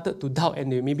they started to doubt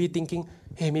and they may be thinking,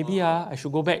 hey, maybe I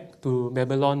should go back to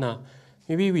Babylon.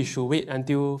 Maybe we should wait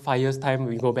until 5 years' time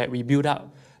we go back, we build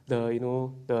up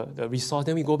the resource,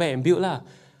 then we go back and build.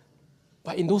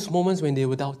 But in those moments when they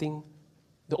were doubting,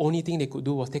 the only thing they could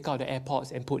do was take out the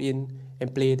AirPods and put in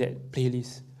and play that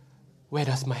playlist. Where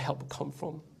does my help come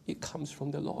from? It comes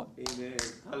from the Lord. Amen.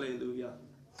 Hallelujah.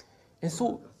 And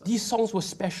so these songs were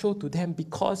special to them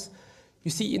because,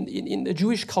 you see, in the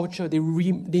Jewish culture, they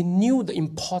knew the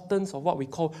importance of what we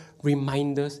call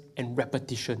reminders and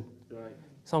repetition. Right.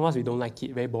 Some of us, we don't like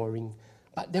it, very boring.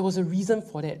 But there was a reason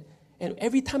for that. And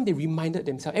every time they reminded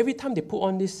themselves, every time they put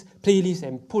on this playlist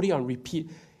and put it on repeat,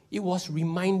 it was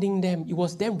reminding them, it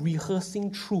was them rehearsing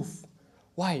truth.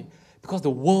 Why? Because the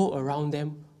world around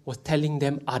them was telling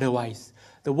them otherwise.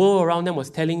 The world around them was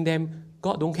telling them,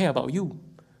 God don't care about you.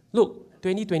 Look,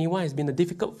 2021 has been a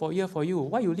difficult year for you.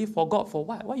 Why you live for God? For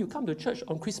what? Why you come to church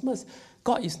on Christmas?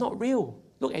 God is not real.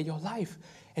 Look at your life.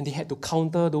 And they had to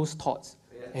counter those thoughts.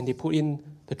 And they put in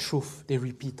the truth. They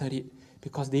repeated it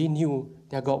because they knew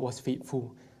their God was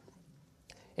faithful.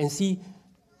 And see,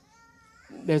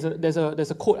 there's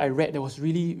a quote I read that was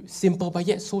really simple but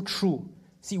yet so true.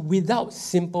 See, without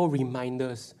simple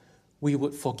reminders, we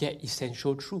would forget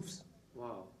essential truths.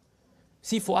 Wow.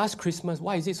 See, for us, Christmas,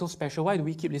 why is it so special? Why do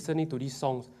we keep listening to these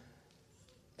songs?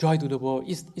 Joy to the world.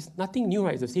 It's nothing new,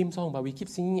 right? It's the same song, but we keep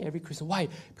singing it every Christmas. Why?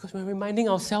 Because we're reminding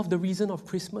ourselves the reason of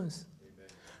Christmas.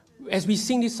 Amen. As we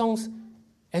sing these songs,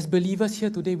 as believers here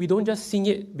today, we don't just sing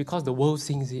it because the world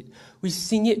sings it. We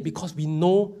sing it because we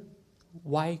know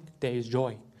why there is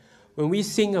joy. When we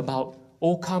sing about,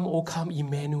 O come,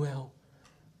 Emmanuel,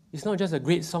 it's not just a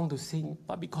great song to sing,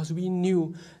 but because we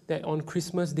knew that on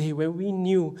Christmas Day, when we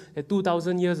knew that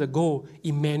 2,000 years ago,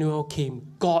 Emmanuel came,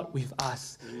 God with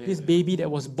us. Amen. This baby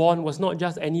that was born was not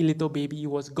just any little baby, it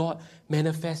was God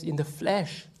manifest in the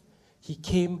flesh. He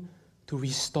came to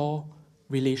restore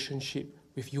relationship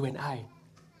with you and I.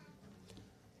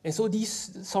 And so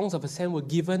these songs of ascent were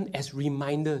given as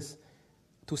reminders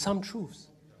to some truths.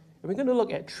 And we're going to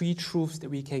look at 3 truths that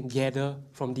we can gather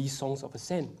from these songs of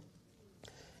ascent.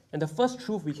 And the first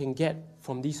truth we can get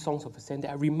from these songs of ascent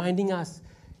that are reminding us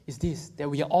is this, that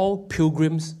we are all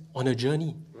pilgrims on a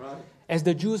journey. Right. As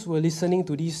the Jews were listening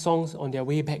to these songs on their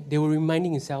way back, they were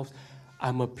reminding themselves,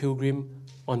 I'm a pilgrim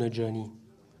on a journey.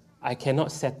 I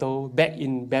cannot settle back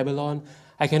in Babylon.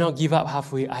 I cannot give up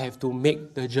halfway. I have to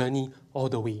make the journey all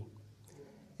the way.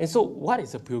 And so what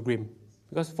is a pilgrim?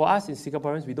 Because for us in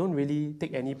Singaporeans, we don't really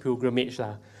take any pilgrimage.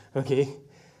 Okay?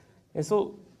 And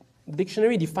so the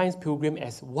dictionary defines pilgrim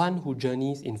as one who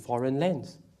journeys in foreign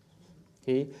lands.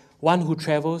 Okay? One who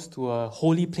travels to a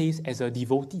holy place as a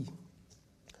devotee.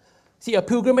 See, a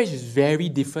pilgrimage is very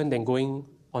different than going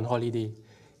on holiday.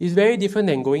 It's very different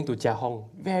than going to Jiahong.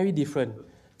 Very different.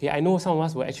 Okay, I know some of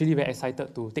us were actually very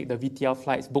excited to take the VTL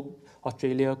flights, book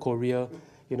Australia, Korea,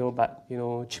 but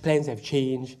plans have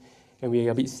changed and we're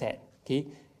a bit sad. Okay?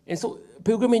 And so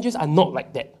pilgrimages are not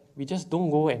like that. We just don't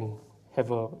go and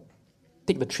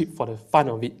take the trip for the fun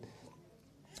of it.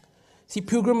 See,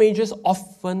 pilgrimages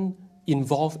often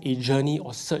involve a journey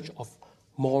or search of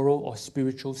moral or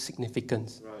spiritual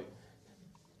significance. Right.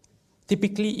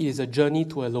 Typically, it is a journey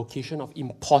to a location of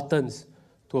importance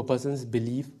to a person's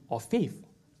belief or faith.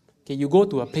 Okay, you go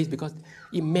to a place because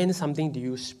it meant something to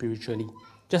you spiritually,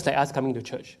 just like us coming to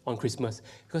church on Christmas,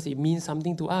 because it means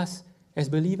something to us as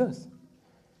believers.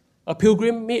 A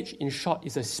pilgrimage, in short,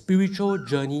 is a spiritual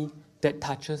journey that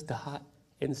touches the heart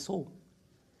and soul.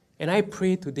 And I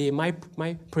pray today, my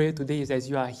prayer today is as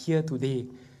you are here today,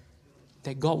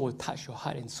 that God will touch your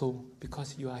heart and soul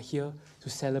because you are here to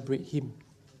celebrate Him.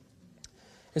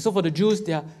 And so for the Jews,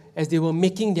 as they were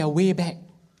making their way back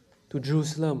to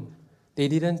Jerusalem, They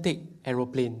didn't take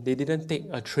aeroplane. They didn't take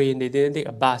a train. They didn't take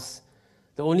a bus.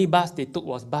 The only bus they took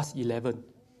was bus 11.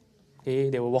 Okay,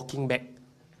 they were walking back,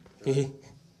 okay,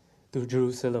 to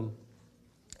Jerusalem.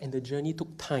 And the journey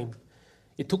took time.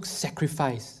 It took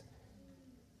sacrifice.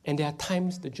 And there are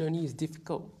times the journey is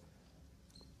difficult.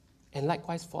 And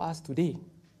likewise for us today.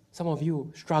 Some of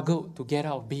you struggled to get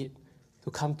out of bed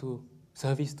to come to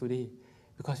service today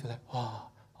because you're like, oh,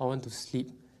 I want to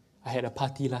sleep. I had a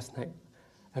party last night.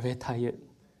 I'm very tired.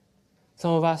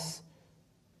 Some of us,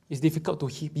 it's difficult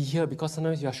to be here because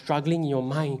sometimes you are struggling in your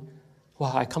mind.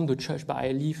 Wow, I come to church, but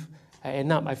I leave. I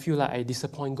end up, I feel like I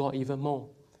disappoint God even more.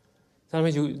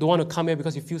 Sometimes you don't want to come here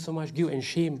because you feel so much guilt and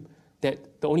shame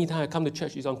that the only time I come to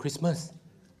church is on Christmas.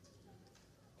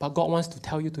 But God wants to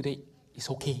tell you today, it's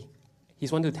okay.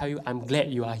 He's wanting to tell you, I'm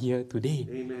glad you are here today.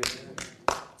 Amen.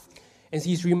 And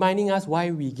He's reminding us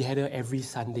why we gather every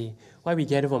Sunday, why we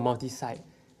gather for multi-site.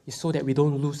 It's so that we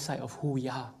don't lose sight of who we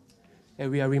are.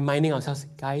 And we are reminding ourselves,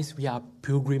 guys, we are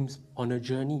pilgrims on a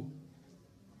journey.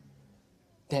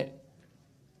 That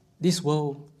this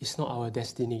world is not our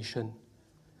destination.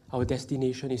 Our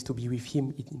destination is to be with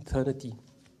Him in eternity.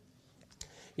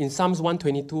 In Psalms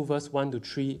 122, verse 1 to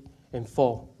 3 and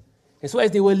 4. And so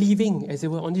as they were leaving, as they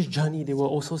were on this journey, they were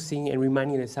also singing and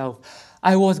reminding themselves,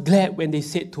 I was glad when they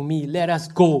said to me, let us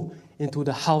go into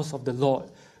the house of the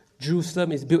Lord.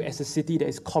 Jerusalem is built as a city that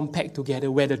is compact together,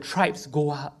 where the tribes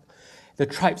go up, the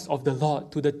tribes of the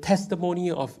Lord, to the testimony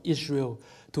of Israel,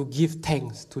 to give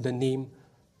thanks to the name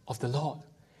of the Lord.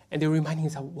 And they're reminding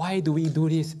themselves, why do we do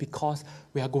this? Because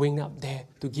we are going up there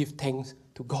to give thanks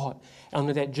to God. And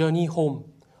on that journey home,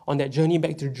 on that journey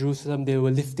back to Jerusalem, they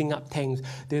were lifting up thanks.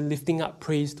 They were lifting up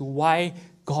praise to why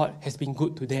God has been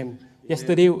good to them.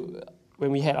 Yesterday,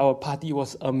 when we had our party, it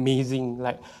was amazing.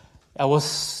 Like, I was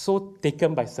so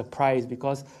taken by surprise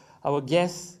because our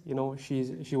guest,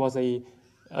 she was a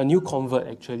new convert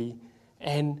actually.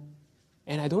 And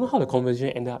I don't know how the conversation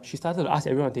ended up. She started to ask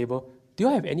everyone on the table, do you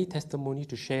have any testimony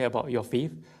to share about your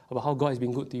faith, about how God has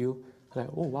been good to you? I'm like,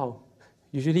 oh, wow.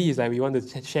 Usually it's like we want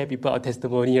to share people our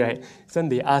testimony, right? So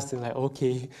they asked, and like,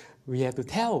 okay, we have to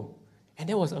tell. And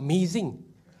that was amazing,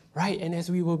 right? And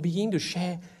as we were beginning to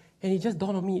share, and it just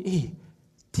dawned on me, hey,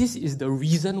 this is the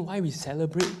reason why we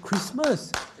celebrate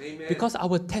Christmas. Amen. Because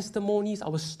our testimonies,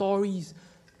 our stories,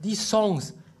 these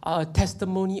songs are a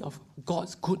testimony of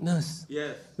God's goodness.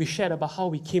 yes. We shared about how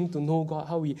we came to know God,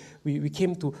 how we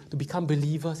came to become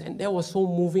believers. And that was so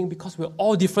moving because we're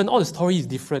all different. All the story is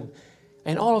different.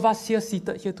 And all of us here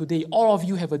seated here today, all of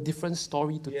you have a different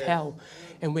story to tell.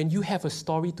 And when you have a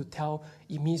story to tell,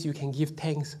 it means you can give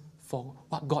thanks for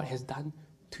what God has done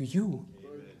to you,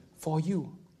 for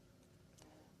you.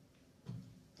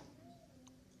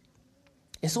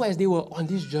 And so as they were on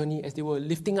this journey, as they were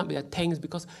lifting up their thanks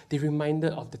because they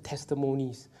reminded of the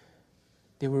testimonies,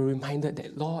 they were reminded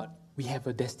that, Lord, we have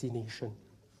a destination.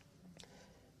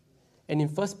 And in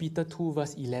 1 Peter 2,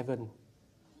 verse 11,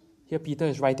 here Peter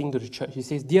is writing to the church. He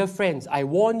says, Dear friends, I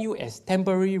warn you as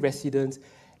temporary residents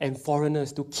and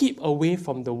foreigners to keep away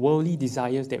from the worldly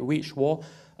desires that wage war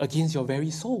against your very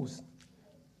souls.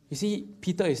 You see,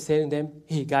 Peter is saying to them,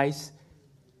 hey guys,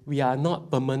 we are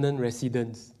not permanent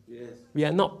residents. Yes. We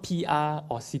are not PR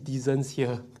or citizens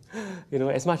here.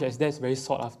 As much as that's very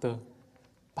sought after.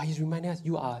 But he's reminding us,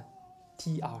 you are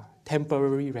TR,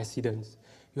 temporary residents.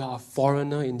 You are a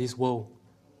foreigner in this world.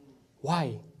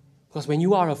 Why? Because when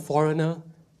you are a foreigner,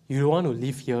 you don't want to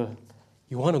live here.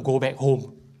 You want to go back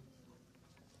home.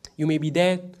 You may be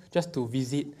there just to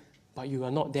visit, but you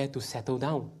are not there to settle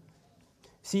down.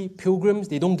 See, pilgrims,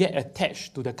 they don't get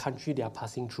attached to the country they are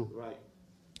passing through. Right.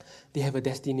 They have a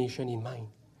destination in mind,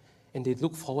 and they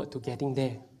look forward to getting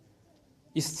there.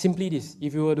 It's simply this.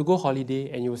 If you were to go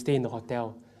holiday and you will stay in the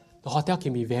hotel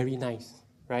can be very nice,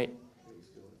 right?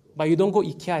 But you don't go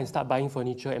IKEA and start buying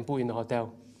furniture and put in the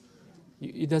hotel.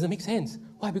 It doesn't make sense.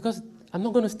 Why? Because I'm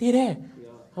not going to stay there.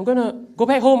 I'm going to go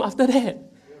back home after that.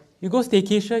 You go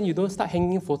staycation, you don't start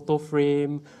hanging photo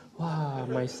frame. Wow,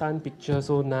 my son picture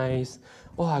so nice.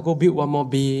 Oh, I go build one more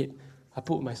bed. I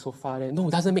put my sofa there. No,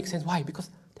 it doesn't make sense. Why?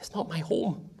 Because that's not my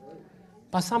home.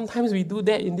 But sometimes we do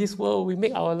that in this world. We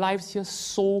make our lives here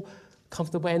so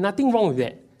comfortable, and nothing wrong with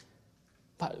that.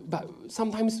 But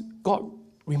sometimes God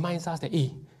reminds us that,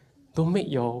 hey, don't make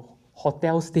your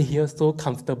hotel stay here so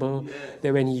comfortable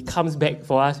that when He comes back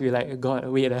for us, we're like, God,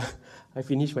 wait, I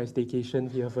finished my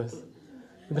staycation here first.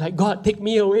 We'll be like, God, take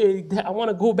me away. I want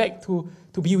to go back to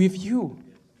be with you.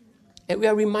 And we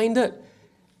are reminded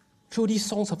through these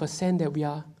songs of ascent that we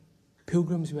are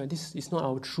pilgrims. This is not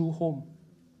our true home.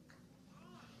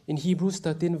 In Hebrews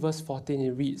 13, verse 14,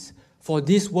 it reads, For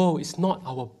this world is not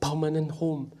our permanent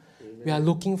home. We are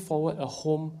looking forward a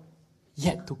home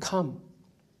yet to come.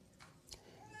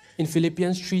 In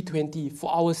Philippians 3:20,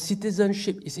 for our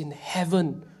citizenship is in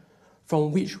heaven,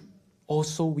 from which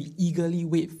also we eagerly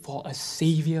wait for a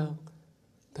Savior,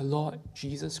 the Lord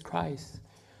Jesus Christ.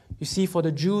 You see, for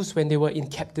the Jews, when they were in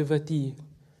captivity,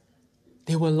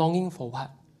 they were longing for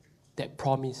what? That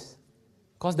promise.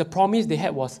 Because the promise they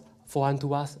had was, for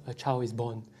unto us a child is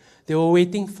born. They were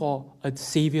waiting for a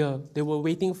Savior. They were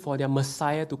waiting for their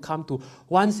Messiah to come to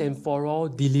once and for all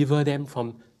deliver them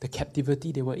from the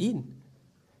captivity they were in.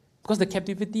 Because the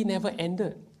captivity never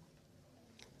ended.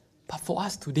 But for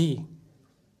us today,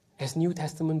 as New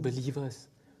Testament believers,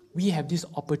 we have this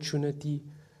opportunity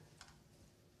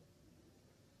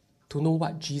to know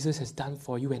what Jesus has done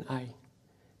for you and I,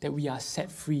 that we are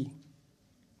set free,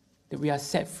 that we are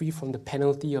set free from the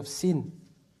penalty of sin.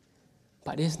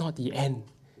 But it's not the end,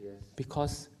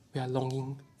 because we are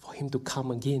longing for Him to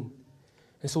come again.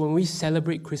 And so when we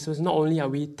celebrate Christmas, not only are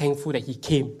we thankful that He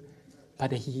came,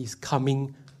 but that He is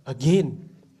coming again.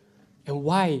 And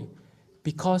why?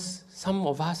 Because some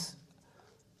of us,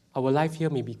 our life here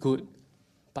may be good,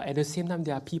 but at the same time,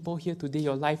 there are people here today,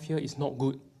 your life here is not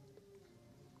good.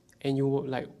 And you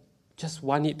would just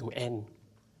want it to end.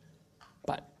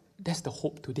 But that's the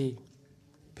hope today,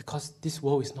 because this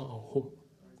world is not our home.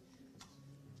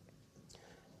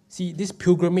 See, this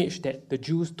pilgrimage that the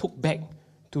Jews took back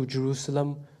to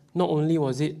Jerusalem, not only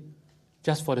was it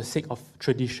just for the sake of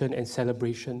tradition and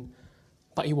celebration,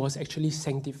 but it was actually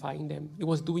sanctifying them. It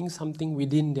was doing something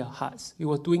within their hearts. It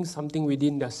was doing something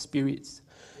within their spirits.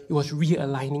 It was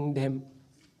realigning them.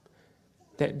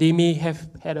 That they may have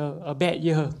had a bad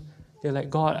year. They're like,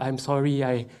 God, I'm sorry,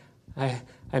 I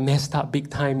messed up big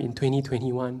time in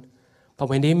 2021. But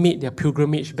when they made their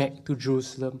pilgrimage back to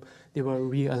Jerusalem, they were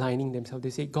realigning themselves. They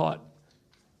said, God,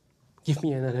 give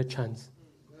me another chance.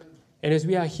 And as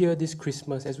we are here this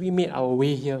Christmas, as we made our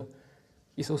way here,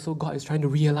 it's also God is trying to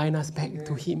realign us back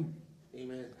to Him.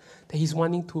 Amen. That He's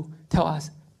wanting to tell us,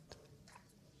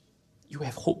 you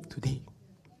have hope today.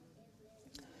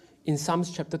 In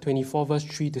Psalms chapter 24, verse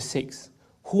 3-6,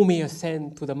 who may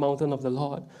ascend to the mountain of the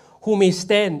Lord? Who may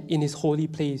stand in His holy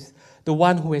place? The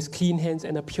one who has clean hands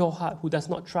and a pure heart, who does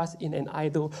not trust in an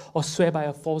idol or swear by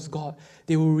a false god.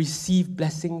 They will receive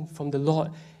blessing from the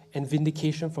Lord and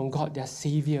vindication from God, their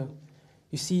Savior.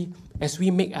 You see, as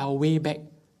we make our way back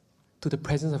to the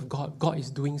presence of God, God is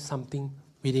doing something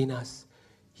within us.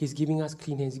 He's giving us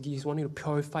clean hands. He's wanting to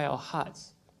purify our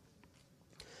hearts.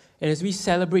 And as we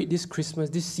celebrate this Christmas,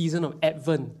 this season of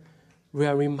Advent, we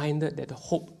are reminded that the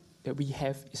hope that we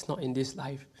have is not in this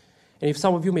life. And if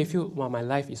some of you may feel, well, my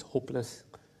life is hopeless,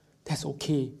 that's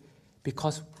okay.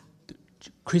 Because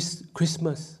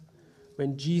Christmas,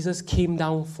 when Jesus came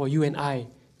down for you and I,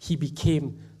 He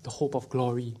became the hope of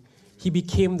glory. He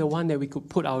became the one that we could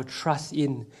put our trust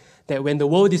in. That when the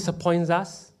world disappoints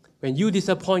us, when you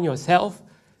disappoint yourself,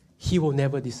 He will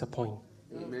never disappoint.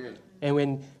 Amen. And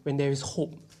when there is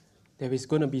hope, there is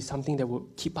going to be something that will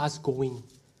keep us going.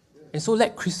 And so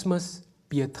let Christmas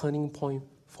be a turning point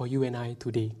for you and I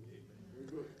today.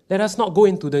 Let us not go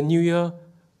into the new year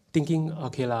thinking,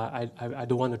 okay, I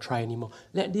don't want to try anymore.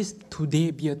 Let this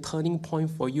today be a turning point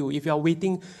for you. If you are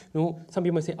waiting, some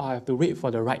people say, I have to wait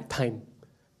for the right time.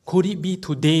 Could it be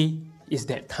today is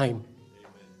that time?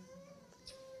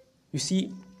 You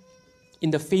see,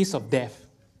 in the face of death,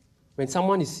 when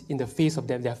someone is in the face of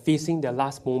death, they are facing their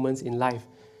last moments in life,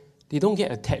 they don't get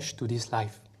attached to this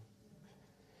life.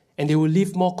 And they will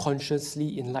live more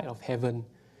consciously in light of heaven.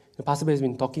 The pastor has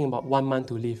been talking about 1 month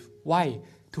to live. Why?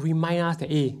 To remind us that,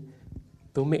 hey,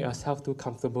 don't make yourself too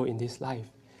comfortable in this life.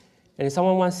 And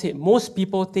someone once said, most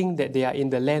people think that they are in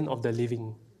the land of the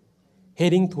living,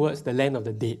 heading towards the land of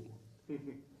the dead.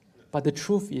 But the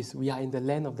truth is, we are in the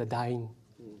land of the dying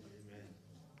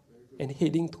and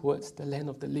heading towards the land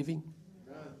of the living.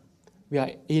 We are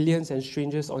aliens and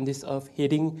strangers on this earth,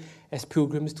 heading as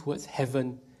pilgrims towards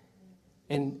heaven.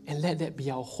 And let that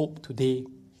be our hope today.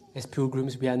 As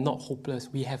pilgrims, we are not hopeless.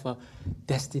 We have a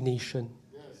destination.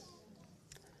 Yes.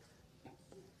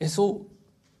 And so,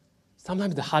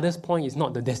 sometimes the hardest point is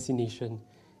not the destination.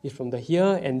 It's from the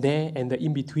here and there, and the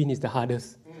in-between is the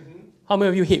hardest. Mm-hmm. How many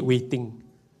of you hate waiting?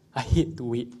 I hate to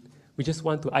wait. We just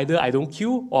want to, either I don't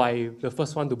queue, or I'm the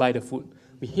first one to buy the food.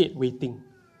 We hate waiting.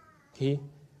 Okay?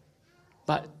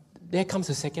 But there comes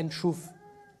a second truth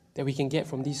that we can get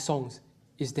from these songs,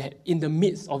 is that in the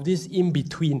midst of this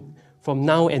in-between, from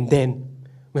now and then,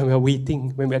 when we're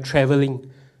waiting, when we're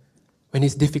traveling, when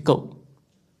it's difficult,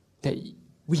 that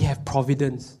we have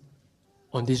providence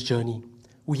on this journey.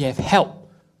 We have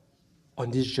help on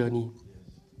this journey.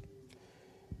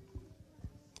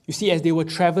 You see, as they were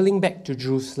traveling back to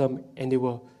Jerusalem and they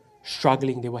were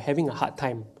struggling, they were having a hard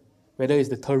time, whether it's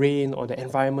the terrain or the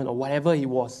environment or whatever it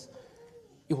was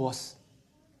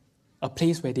a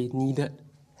place where they needed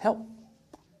help.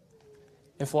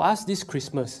 And for us this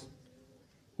Christmas,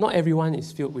 not everyone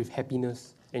is filled with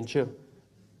happiness and cheer.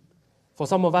 For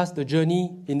some of us, the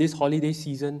journey in this holiday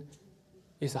season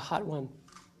is a hard one.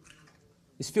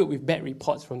 It's filled with bad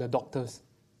reports from the doctors.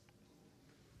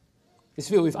 It's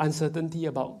filled with uncertainty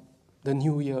about the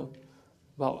new year,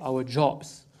 about our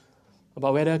jobs,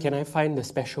 about whether can I find the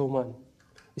special one.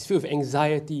 It's filled with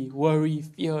anxiety, worry,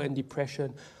 fear, and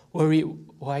depression. Worry,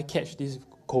 will I catch this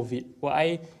COVID? Will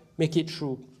I make it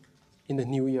through in the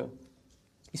new year?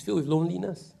 It's filled with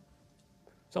loneliness.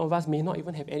 Some of us may not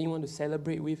even have anyone to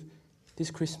celebrate with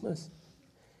this Christmas.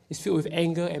 It's filled with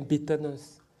anger and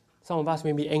bitterness. Some of us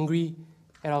may be angry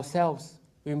at ourselves.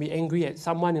 We may be angry at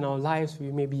someone in our lives.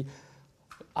 We may be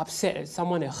upset at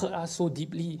someone that hurt us so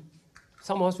deeply.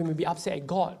 Some of us may be upset at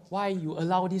God. Why you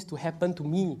allow this to happen to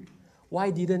me?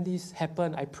 Why didn't this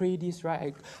happen? I pray this,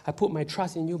 right? I put my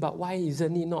trust in you, but why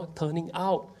isn't it not turning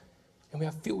out? And we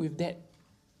are filled with that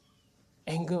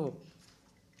anger.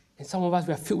 And some of us,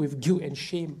 we are filled with guilt and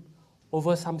shame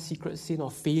over some secret sin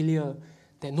or failure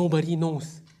that nobody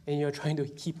knows. And you're trying to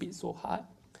keep it so hard.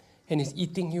 And it's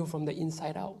eating you from the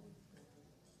inside out.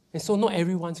 And so not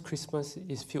everyone's Christmas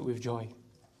is filled with joy.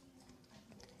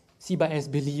 See, but as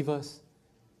believers,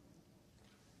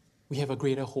 we have a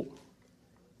greater hope.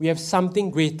 We have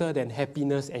something greater than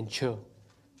happiness and cheer.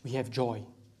 We have joy.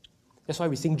 That's why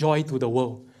we sing joy to the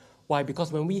world. Why?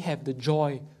 Because when we have the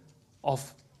joy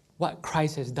of what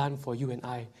Christ has done for you and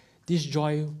I, this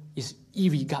joy is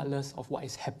irregardless of what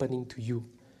is happening to you.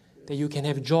 That you can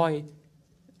have joy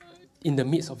in the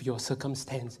midst of your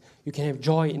circumstance. You can have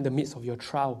joy in the midst of your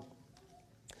trial.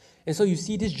 And so you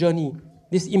see this journey,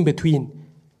 this in-between,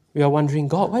 we are wondering,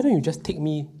 God, why don't you just take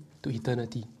me to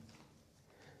eternity?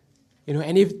 You know,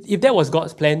 and if that was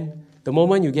God's plan, the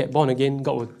moment you get born again,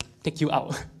 God will take you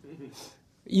out.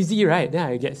 Easy, right? Then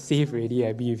I get saved already,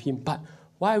 I be with Him. But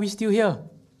why are we still here,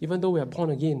 even though we are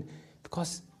born again?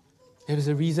 Because there is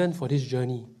a reason for this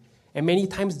journey. And many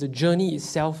times the journey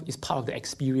itself is part of the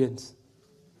experience.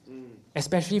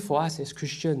 Especially for us as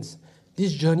Christians,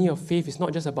 this journey of faith is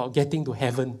not just about getting to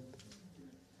heaven.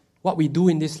 What we do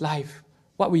in this life,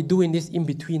 what we do in this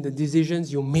in-between, the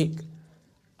decisions you make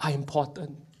are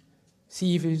important.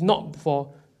 See, if it's not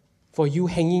for you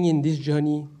hanging in this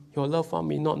journey, your loved one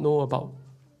may not know about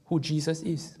who Jesus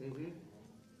is. Mm-hmm.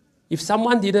 If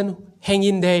someone didn't hang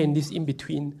in there in this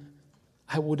in-between,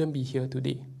 I wouldn't be here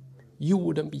today. You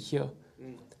wouldn't be here.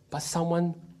 Mm. But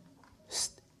someone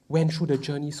went through the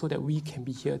journey so that we can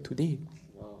be here today.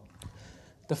 Wow.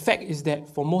 The fact is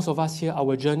that for most of us here,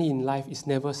 our journey in life is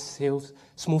never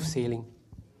smooth sailing.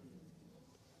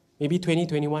 Maybe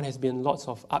 2021 has been lots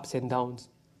of ups and downs.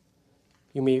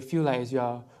 You may feel like as you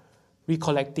are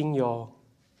recollecting your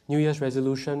New Year's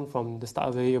resolution from the start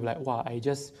of the year, you're like, wow, I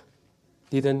just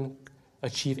didn't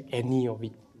achieve any of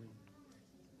it.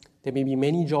 There may be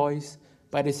many joys,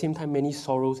 but at the same time, many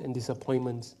sorrows and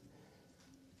disappointments.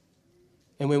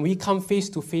 And when we come face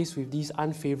to face with these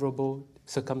unfavorable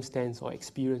circumstances or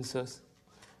experiences,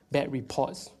 bad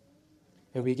reports,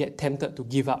 and we get tempted to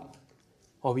give up,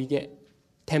 or we get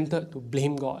tempted to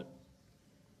blame God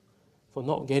for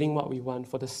not getting what we want,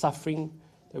 for the suffering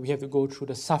that we have to go through,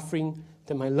 the suffering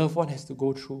that my loved one has to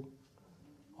go through.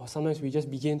 Or sometimes we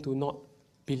just begin to not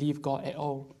believe God at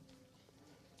all.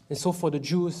 And so for the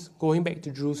Jews, going back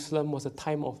to Jerusalem was a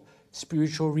time of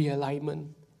spiritual realignment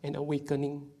and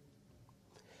awakening.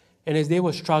 And as they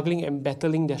were struggling and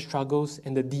battling their struggles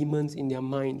and the demons in their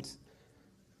minds,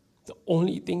 the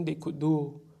only thing they could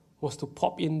do was to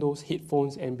pop in those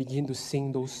headphones and begin to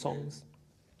sing those songs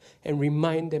and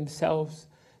remind themselves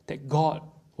that God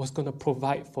was going to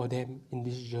provide for them in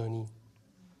this journey.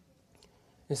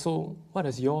 And so, what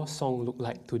does your song look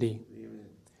like today?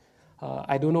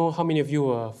 I don't know how many of you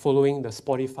are following the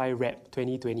Spotify Wrapped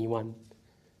 2021.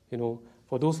 You know,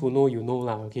 for those who know, you know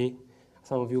lah, okay?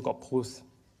 Some of you got posts.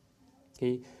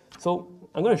 Okay, so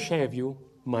I'm going to share with you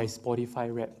my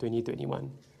Spotify Wrapped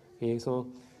 2021. Okay, so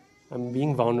I'm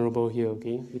being vulnerable here,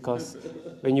 okay? Because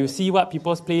when you see what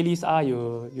people's playlists are,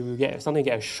 you get something,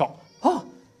 get a shock. Oh,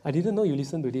 I didn't know you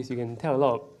listened to this. You can tell a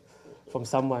lot from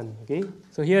someone, okay?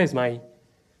 So here is my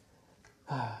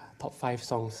top 5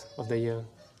 songs of the year.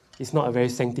 It's not a very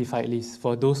sanctified list.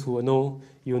 For those who know,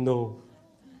 you know.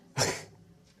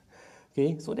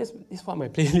 Okay, so this is what my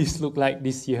playlist look like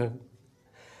this year.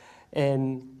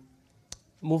 And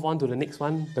move on to the next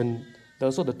one. Then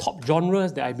also the top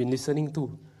genres that I've been listening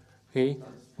to. Okay,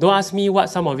 Don't ask me what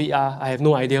some of it are. I have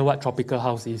no idea what tropical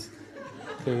house is.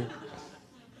 Okay.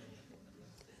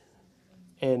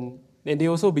 And they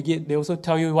also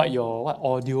tell you what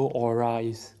audio aura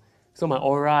is. So my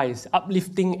aura is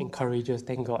uplifting and courageous,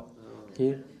 thank God.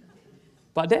 Okay.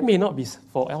 But that may not be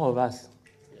for all of us.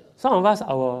 Some of us,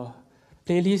 our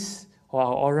playlist or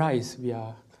our aura is we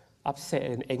are upset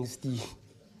and angsty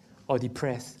or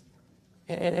depressed.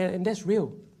 And that's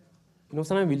real.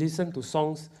 Sometimes we listen to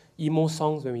songs, emo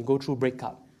songs, when we go through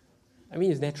breakup. I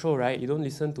mean, it's natural, right? You don't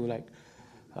listen to like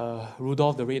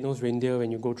Rudolph the Red-Nosed Reindeer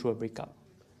when you go through a breakup.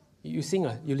 You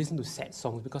listen to sad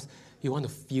songs because you want to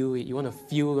feel it. You want to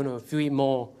feel it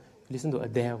more. You listen to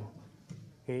Adele.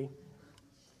 Okay?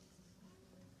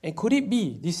 And could it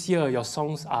be this year your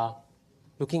songs are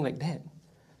looking like that?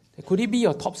 Could it be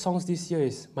your top songs this year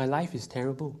is My Life is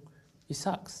Terrible? It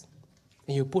sucks.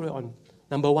 And you put it on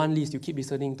number 1 list, you keep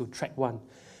listening to track 1.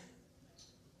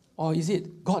 Or is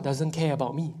it God Doesn't Care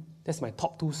About Me? That's my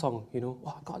top 2 song,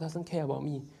 God doesn't care about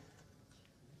me.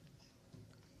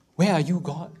 Where are you,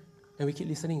 God? And we keep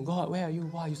listening, God, where are you?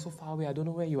 Wow, you're so far away, I don't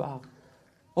know where you are.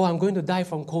 Oh, I'm going to die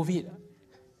from COVID.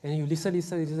 And you listen,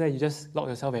 you just lock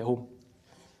yourself at home.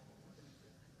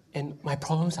 And my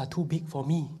problems are too big for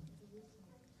me.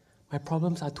 My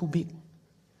problems are too big.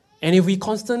 And if we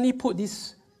constantly put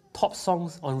these top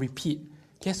songs on repeat,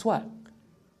 guess what?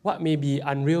 What may be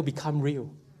unreal become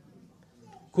real.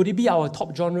 Could it be our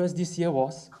top genres this year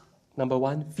was, number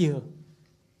 1, fear,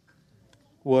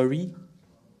 worry,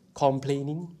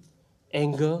 complaining,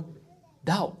 anger,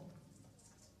 doubt?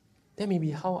 That may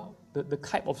be how the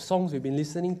type of songs we've been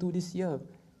listening to this year.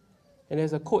 And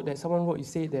there's a quote that someone wrote, it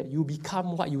said that you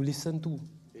become what you listen to.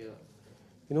 Yeah.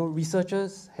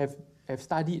 Researchers have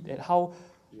studied at how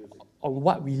on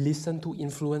what we listen to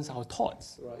influence our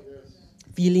thoughts, right. Yes.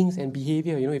 Feelings and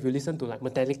behavior. If you listen to like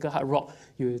Metallica, hard rock,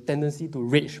 you have a tendency to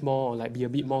rage more or like be a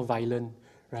bit more violent,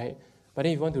 right? But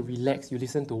then if you want to relax, you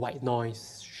listen to white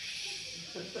noise.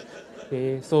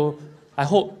 Okay, so I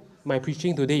hope my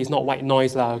preaching today is not white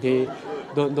noise, lah. Okay,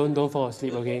 don't fall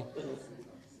asleep. Okay.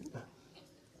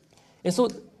 And so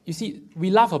you see, we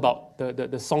laugh about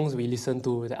the songs we listen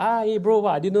to. Hey bro,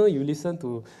 I didn't know you listen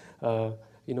to.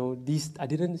 This, I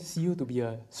didn't see you to be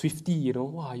a Swiftie,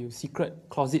 wow, you secret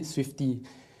closet Swiftie,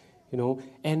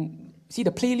 And see,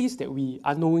 the playlist that we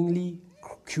unknowingly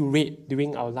curate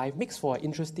during our life makes for an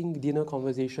interesting dinner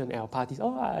conversation at our parties.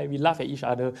 We laugh at each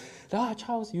other.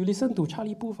 Charles, you listen to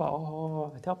Charlie Puth?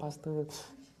 I tell Pastor.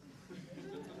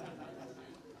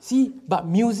 See, but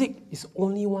music is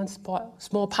only one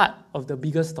small part of the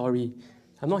bigger story.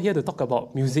 I'm not here to talk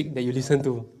about music that you listen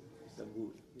to.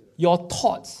 Your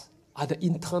thoughts are the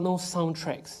internal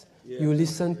soundtracks you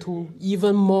listen to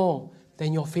even more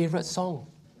than your favorite song.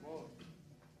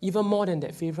 Even more than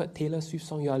that favorite Taylor Swift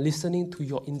song, you are listening to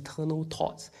your internal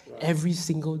thoughts every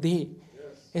single day.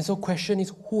 And so question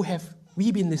is, who have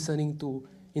we been listening to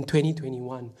in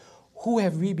 2021? Who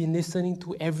have we been listening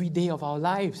to every day of our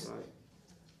lives?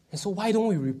 And so why don't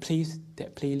we replace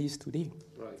that playlist today?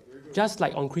 Just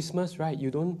like on Christmas, right?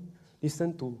 You don't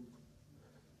listen to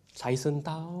财神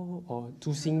到 or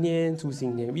祝新年.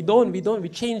 We don't. We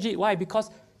change it. Why? Because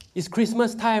it's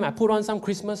Christmas time. I put on some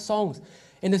Christmas songs.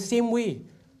 In the same way,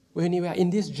 when we are in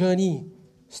this journey,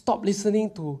 stop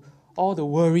listening to all the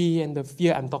worry and the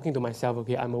fear. I'm talking to myself,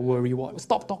 okay? I'm a worry wart.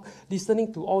 Stop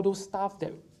listening to all those stuff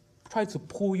that try to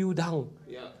pull you down.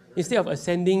 Yeah. Instead of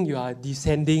ascending, you are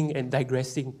descending and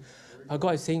digressing. But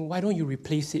God is saying, why don't you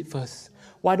replace it first?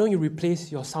 Why don't you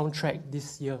replace your soundtrack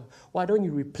this year? Why don't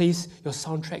you replace your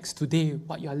soundtracks today,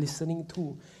 what you are listening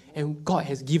to? And God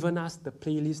has given us the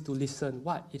playlist to listen.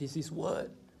 What? It is His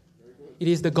Word. It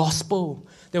is the gospel.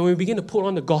 Then when we begin to put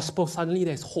on the gospel, suddenly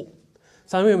there's hope.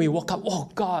 Suddenly when we walk up, oh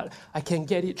God, I can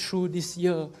get it through this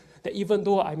year. That even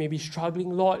though I may be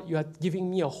struggling, Lord, you are giving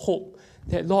me a hope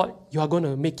that, Lord, you are going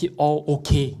to make it all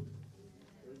okay.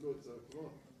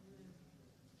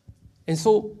 And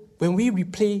so when we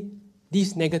replay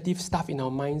this negative stuff in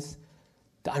our minds,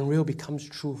 the unreal becomes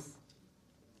truth.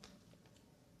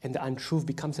 And the untruth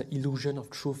becomes an illusion of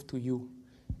truth to you.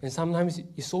 And sometimes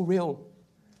it's so real.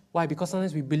 Why? Because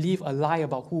sometimes we believe a lie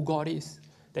about who God is.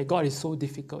 That God is so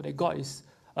difficult. That God is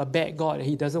a bad God. That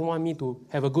He doesn't want me to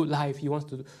have a good life. He wants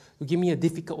to give me a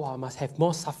difficult one. I must have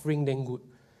more suffering than good.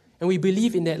 And we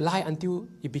believe in that lie until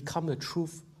it becomes a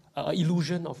truth, an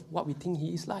illusion of what we think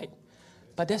He is like.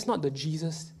 But that's not the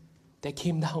Jesus that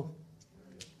came down.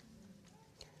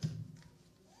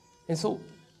 And so,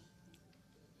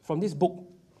 from this book,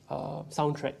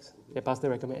 Soundtracks, that Pastor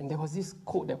recommended, and there was this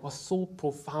quote that was so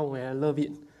profound, and I love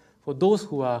it. For those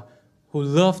who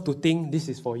love to think, this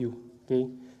is for you. Okay,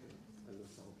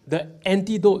 The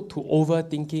antidote to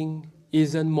overthinking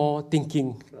isn't more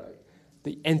thinking. Right.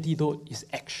 The antidote is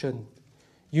action.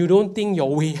 You don't think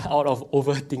your way out of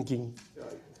overthinking. Right.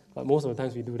 But most of the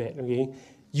times we do that, okay?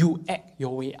 You act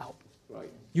your way out. Right.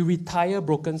 You retire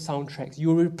broken soundtracks.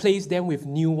 You replace them with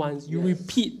new ones. You Yes.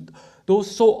 repeat those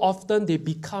so often they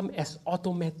become as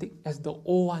automatic as the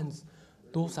old ones.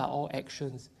 Those are all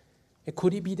actions. And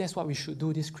could it be that's what we should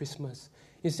do this Christmas?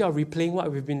 Instead of replaying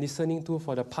what we've been listening to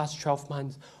for the past 12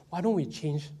 months, why don't we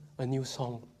change a new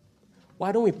song?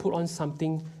 Why don't we put on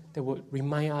something that would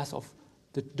remind us of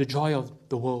the joy of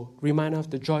the world, remind us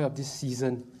of the joy of this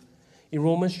season? In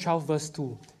Romans 12 verse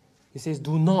 2, it says,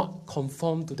 do not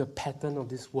conform to the pattern of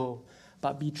this world,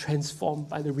 but be transformed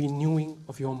by the renewing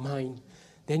of your mind.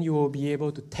 Then you will be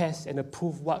able to test and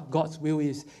approve what God's will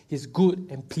is, His good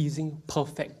and pleasing,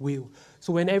 perfect will.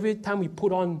 So when every time we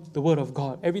put on the Word of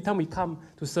God, every time we come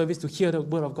to service to hear the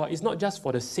Word of God, it's not just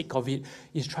for the sake of it.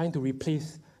 It's trying to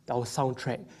replace our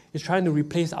soundtrack. It's trying to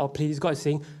replace our playlist. God is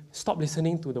saying, stop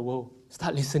listening to the world.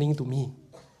 Start listening to me.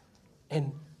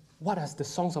 And what does the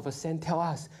Songs of Ascent tell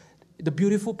us? The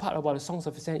beautiful part about the Songs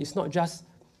of Ascent is not just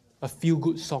a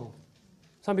feel-good song.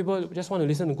 Some people just want to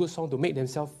listen to a good song to make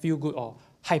themselves feel good or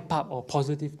hype up or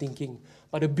positive thinking.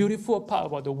 But the beautiful part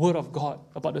about the Word of God,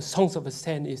 about the Songs of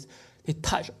Ascent, is they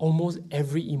touch almost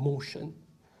every emotion.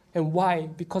 And why?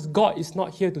 Because God is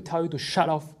not here to tell you to shut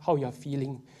off how you're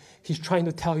feeling. He's trying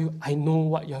to tell you, I know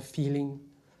what you're feeling.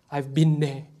 I've been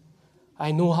there.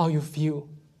 I know how you feel.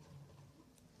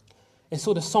 And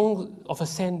so the Song of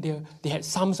Ascent, they had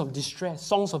psalms of distress,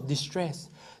 songs of distress.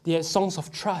 They had songs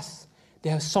of trust. They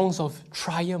have songs of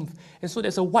triumph. And so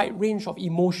there's a wide range of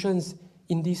emotions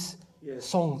in these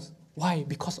songs. Why?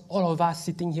 Because all of us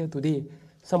sitting here today,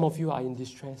 some of you are in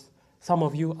distress. Some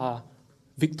of you are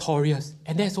victorious.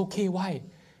 And that's okay. Why?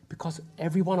 Because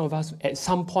every one of us, at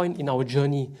some point in our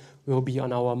journey, will be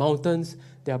on our mountains.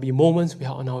 There will be moments we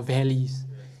are on our valleys.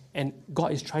 And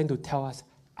God is trying to tell us,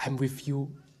 I'm with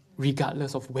you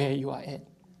regardless of where you are at.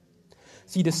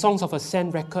 See, the Songs of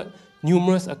Ascent record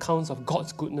numerous accounts of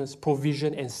God's goodness,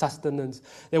 provision, and sustenance.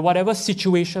 That whatever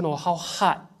situation or how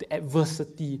hard the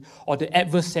adversity or the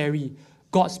adversary,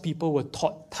 God's people were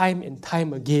taught time and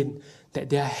time again that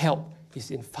their help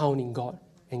is found in God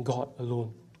and God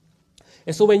alone.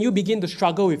 And so when you begin to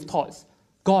struggle with thoughts,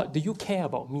 God, do you care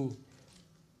about me?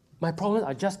 My problems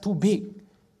are just too big.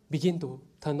 Begin to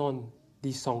turn on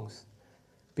these songs.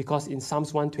 Because in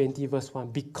Psalms 120 verse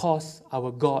 1, because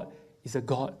our God is a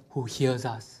God who hears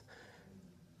us.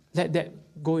 Let that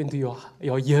go into your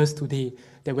ears today,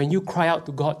 that when you cry out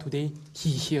to God today, He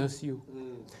hears you.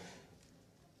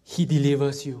 He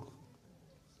delivers you.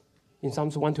 In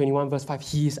Psalms 121 verse 5,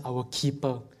 He is our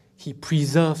keeper. He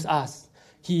preserves us.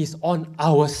 He is on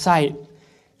our side.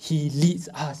 He leads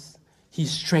us. He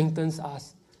strengthens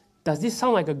us. Does this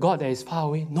sound like a God that is far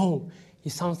away? No. He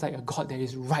sounds like a God that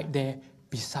is right there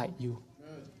beside you.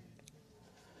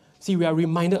 See, we are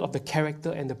reminded of the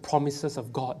character and the promises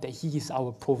of God, that He is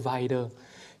our provider.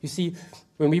 You see,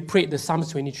 when we prayed the Psalms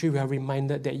 23, we are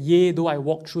reminded that, yea, though I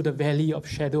walk through the valley of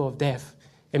shadow of death,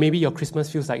 and maybe your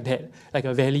Christmas feels like that, like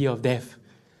a valley of death,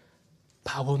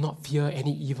 but I will not fear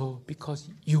any evil because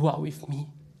you are with me.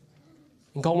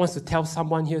 And God wants to tell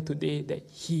someone here today that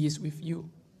He is with you,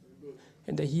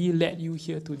 and that He led you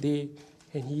here today,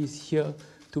 and He is here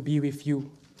to be with you.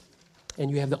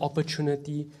 And you have the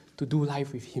opportunity to do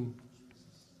life with Him.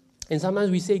 And sometimes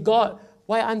we say, God,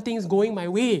 why aren't things going my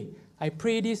way? I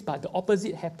pray this, but the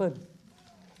opposite happened.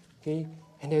 Okay?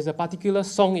 And there's a particular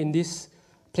song in this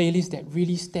playlist that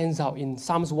really stands out in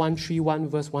Psalms 131,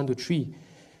 verse 1 to 3.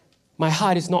 My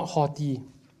heart is not haughty,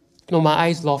 nor my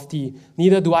eyes lofty,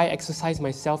 neither do I exercise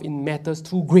myself in matters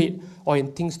too great or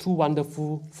in things too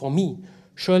wonderful for me.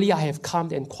 Surely I have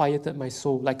calmed and quieted my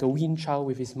soul, like a weaned child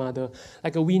with his mother.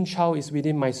 Like a weaned child is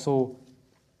within my soul.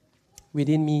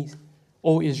 Within me,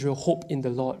 O Israel, hope in the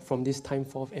Lord from this time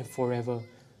forth and forever.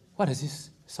 What does this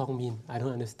song mean? I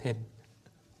don't understand.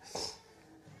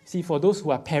 See, for those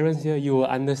who are parents here, you will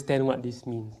understand what this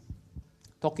means.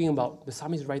 Talking about, the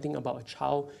psalmist is writing about a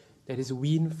child that is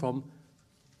weaned from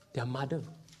their mother.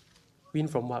 Weaned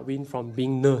from what? Weaned from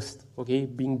being nursed, okay,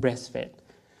 being breastfed.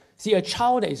 See, a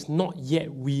child that is not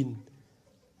yet weaned,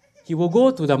 he will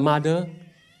go to the mother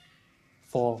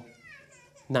for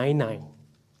nine,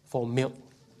 for milk.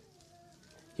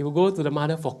 He will go to the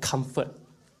mother for comfort,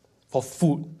 for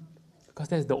food, because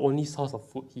that's the only source of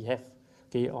food he has,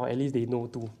 okay, or at least they know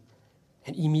too.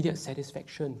 And immediate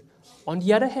satisfaction. On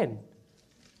the other hand,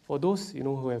 for those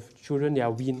who have children, they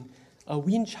are weaned, a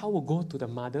weaned child will go to the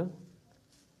mother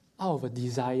out of a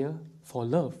desire for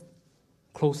love,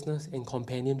 closeness, and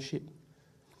companionship.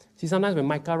 See, sometimes when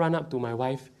Micah run up to my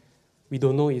wife, we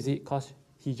don't know, is it because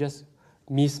he just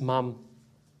miss mom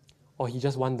or he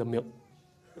just want the milk?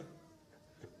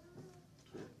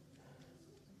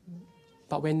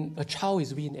 But when a child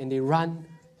is weaned and they run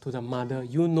to the mother,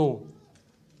 you know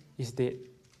is that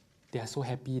they are so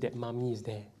happy that mommy is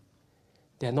there.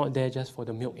 They are not there just for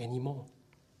the milk anymore.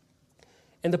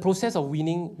 And the process of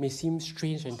weaning may seem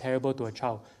strange and terrible to a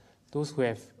child. Those who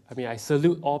have, I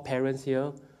salute all parents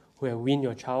here who have weaned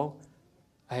your child.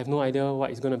 I have no idea what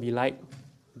it's going to be like,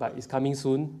 but it's coming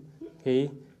soon,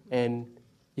 okay? And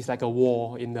it's like a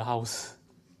war in the house.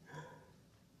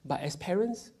 But as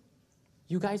parents,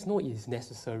 you guys know it is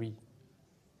necessary.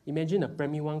 Imagine a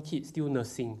primary 1 kid still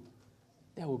nursing.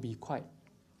 That would be quite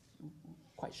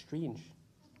strange.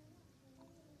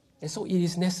 And so it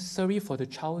is necessary for the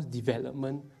child's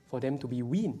development for them to be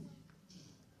weaned.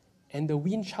 And the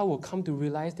weaned child will come to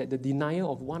realize that the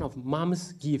denial of one of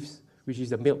mom's gifts, which is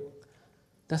the milk,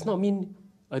 does not mean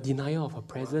a denial of her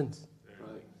presence.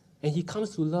 Right. And he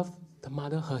comes to love the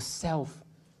mother herself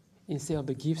instead of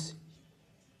the gifts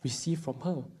received from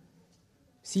her.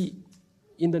 See,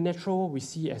 in the natural, we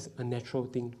see it as a natural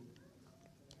thing.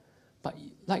 But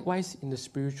likewise, in the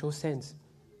spiritual sense,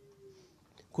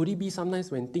 could it be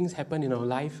sometimes when things happen in our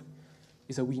life,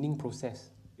 it's a weaning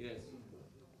process? Yes.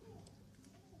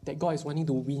 That God is wanting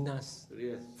to wean us.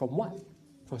 Yes. From what?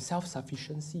 From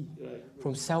self-sufficiency, right.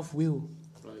 From self-will,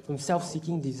 right. From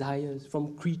self-seeking desires,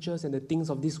 from creatures and the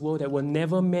things of this world that were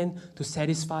never meant to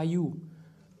satisfy you.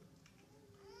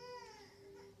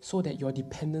 So that your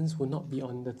dependence will not be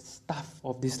on the stuff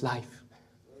of this life,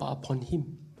 but upon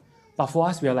Him. But for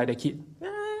us, we are like the kid.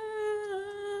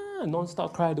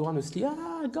 Non-stop cry, I don't want to sleep.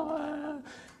 God.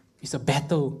 It's a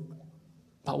battle.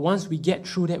 But once we get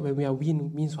through that, when we are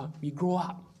weaned, means what? We grow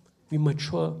up. We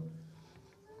mature.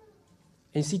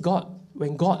 And see,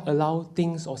 when God allows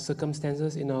things or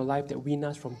circumstances in our life that wean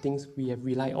us from things we have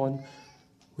relied on,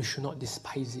 we should not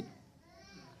despise it.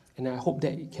 And I hope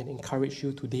that it can encourage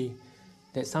you today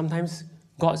that sometimes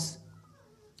God's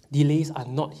delays are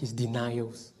not His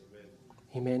denials.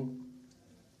 Amen.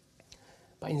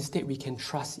 But instead we can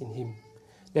trust in Him.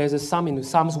 There's a psalm in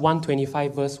Psalms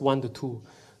 125 verse 1 to 2.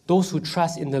 Those who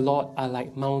trust in the Lord are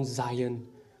like Mount Zion,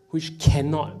 which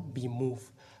cannot be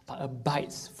moved, but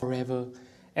abides forever.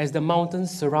 As the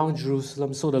mountains surround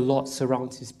Jerusalem, so the Lord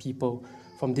surrounds His people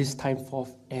from this time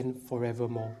forth and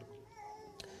forevermore.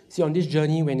 See, on this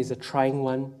journey, when it's a trying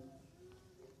one,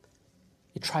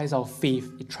 it tries our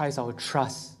faith, it tries our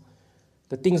trust.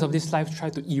 The things of this life try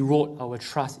to erode our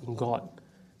trust in God,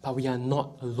 but we are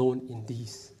not alone in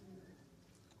these.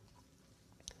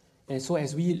 And so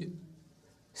as we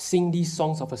sing these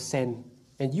songs of ascent,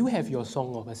 and you have your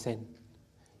song of ascent,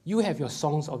 you have your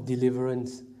songs of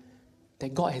deliverance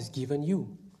that God has given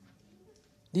you.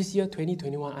 This year,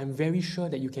 2021, I'm very sure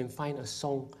that you can find a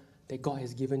song that God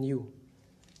has given you.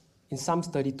 In Psalms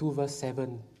 32 verse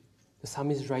 7, the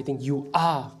psalmist is writing, "You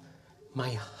are my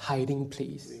hiding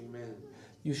place. Amen.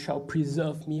 You shall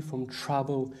preserve me from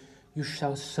trouble. You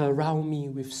shall surround me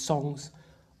with songs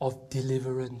of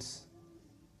deliverance."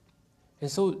 And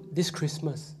so this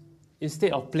Christmas,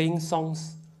 instead of playing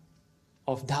songs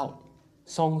of doubt,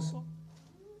 songs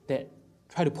that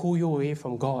try to pull you away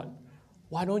from God,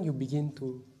 why don't you begin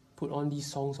to put on these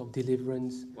songs of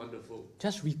deliverance? Wonderful.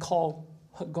 Just recall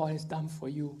what God has done for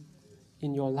you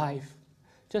in your life.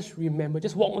 Just remember,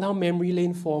 just walk down memory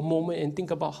lane for a moment and think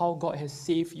about how God has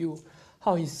saved you,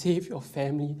 how He saved your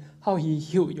family, how He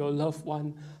healed your loved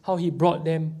one, how He brought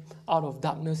them out of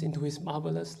darkness into His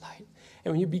marvelous light.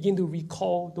 And when you begin to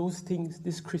recall those things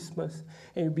this Christmas,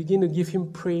 and you begin to give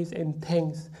Him praise and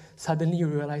thanks, suddenly you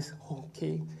realize,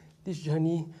 okay, this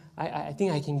journey, I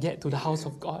think I can get to the house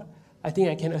of God. I think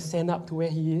I can ascend up to where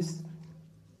He is.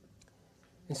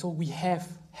 And so we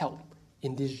have help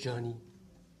in this journey.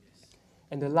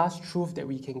 And the last truth that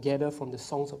we can gather from the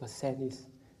songs of ascent is,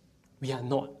 we are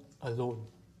not alone.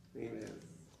 Amen.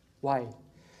 Why?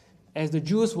 As the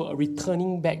Jews were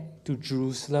returning back to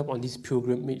Jerusalem on this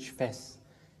pilgrimage fest,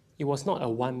 it was not a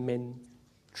one-man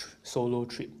solo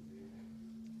trip.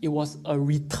 It was a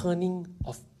returning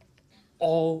of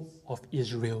all of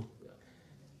Israel.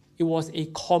 It was a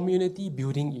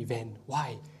community-building event.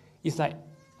 Why? It's like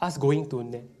us going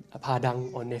to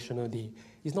Padang on National Day.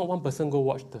 It's not one person go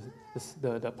watch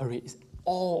the parade. It's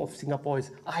all of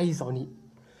Singapore's eyes on it.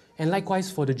 And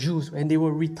likewise for the Jews, when they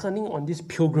were returning on this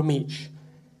pilgrimage,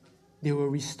 they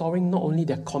were restoring not only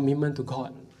their commitment to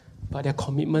God, but their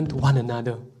commitment to one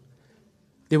another.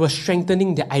 They were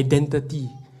strengthening their identity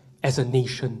as a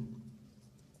nation.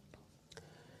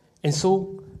 And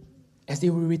so, as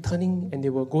they were returning and they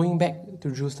were going back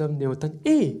to Jerusalem, they were telling,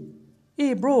 hey,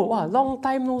 Hey bro, wow, long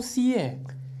time no see eh.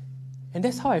 And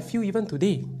that's how I feel even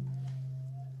today.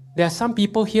 There are some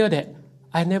people here that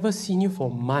I've never seen you for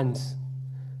months.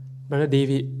 Brother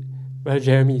David, Brother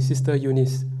Jeremy, Sister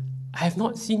Eunice, I have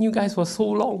not seen you guys for so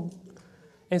long.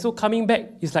 And so coming back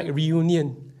is like a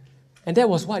reunion. And that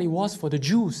was what it was for the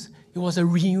Jews. It was a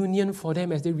reunion for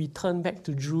them as they returned back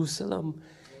to Jerusalem.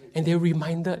 And they were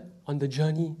reminded on the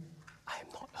journey, I am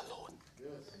not alone.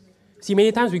 See,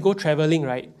 many times we go traveling,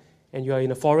 right? And you are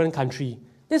in a foreign country.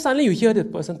 Then suddenly you hear the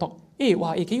person talk, hey,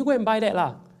 wow, hey, can you go and buy that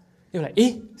lah? You're like,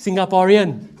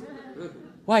 Singaporean.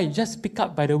 Why? Just pick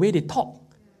up by the way they talk.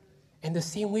 And the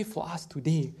same way for us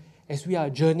today, as we are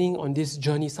journeying on this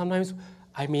journey, sometimes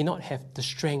I may not have the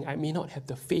strength, I may not have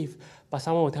the faith, but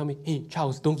someone will tell me, hey,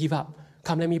 Charles, don't give up.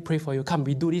 Come, let me pray for you. Come,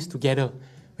 we do this together.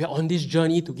 We are on this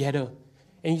journey together.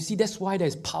 And you see, that's why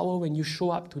there's power when you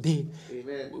show up today.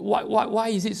 Amen. Why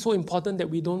is it so important that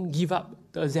we don't give up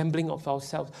the assembling of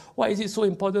ourselves? Why is it so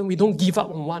important we don't give up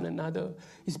on one another?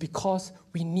 It's because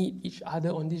we need each other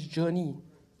on this journey.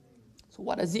 So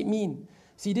what does it mean?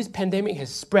 See, this pandemic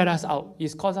has spread us out.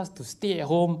 It's caused us to stay at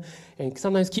home and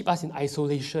sometimes keep us in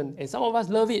isolation. And some of us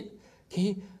love it.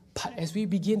 Okay? But as we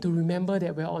begin to remember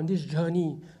that we're on this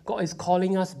journey, God is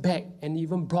calling us back and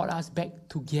even brought us back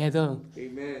together.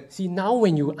 Amen. See, now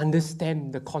when you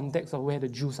understand the context of where the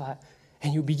Jews are,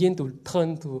 and you begin to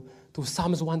turn to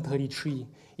Psalms 133,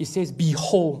 it says,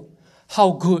 behold,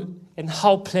 how good and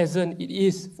how pleasant it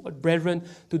is for brethren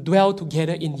to dwell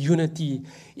together in unity.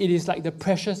 It is like the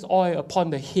precious oil upon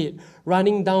the head,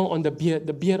 running down on the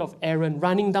beard of Aaron,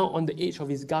 running down on the edge of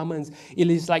his garments. It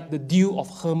is like the dew of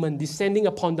Hermon, descending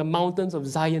upon the mountains of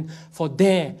Zion. For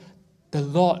there the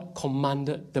Lord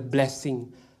commanded the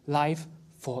blessing, life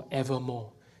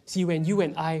forevermore. See, when you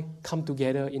and I come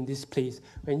together in this place,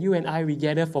 when you and I, we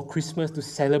gather for Christmas to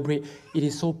celebrate, it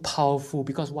is so powerful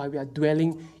because why? We are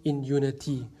dwelling in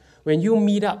unity. When you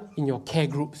meet up in your care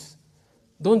groups,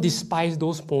 don't despise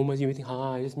those moments. You think,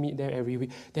 I just meet them every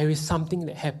week. There is something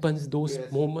that happens those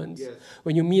moments. Yes.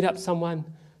 When you meet up someone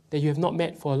that you have not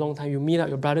met for a long time, you meet up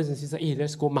your brothers and sisters, hey,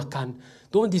 let's go makan.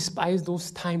 Don't despise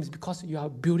those times because you are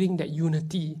building that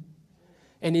unity.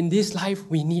 And in this life,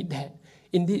 we need that.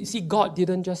 See, God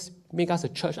didn't just make us a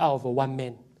church out of a one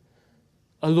man.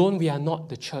 Alone, we are not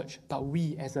the church, but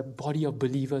we, as a body of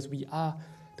believers, we are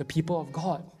the people of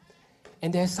God.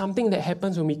 And there's something that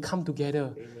happens when we come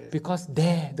together. Amen. Because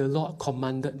there, the Lord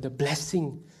commanded the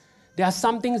blessing. There are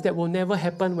some things that will never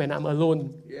happen when I'm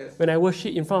alone. Yes. When I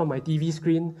worship in front of my TV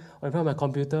screen or in front of my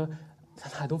computer,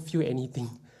 I don't feel anything.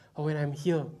 Or when I'm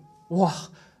here, wow,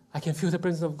 I can feel the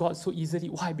presence of God so easily.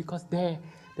 Why? Because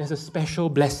there's a special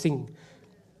blessing.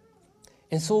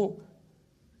 And so,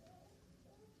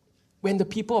 when the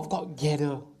people of God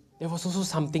gather, there was also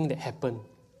something that happened.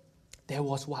 There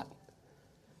was what?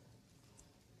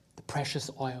 The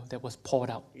precious oil that was poured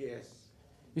out. Yes.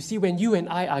 You see, when you and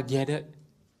I are gathered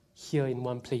here in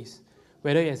one place,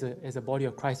 whether as a body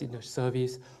of Christ in the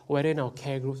service, or whether in our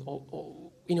care groups,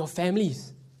 or in your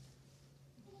families,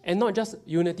 and not just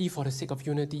unity for the sake of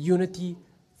unity, unity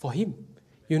for Him.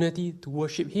 Unity to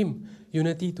worship Him.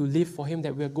 Unity to live for Him,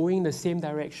 that we are going in the same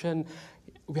direction.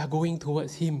 We are going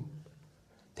towards Him.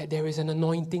 That there is an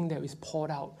anointing that is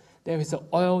poured out. There is an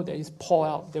oil that is poured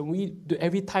out. That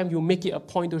every time you make it a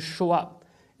point to show up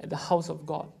at the house of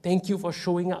God. Thank you for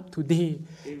showing up today.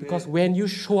 Amen. Because when you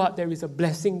show up, there is a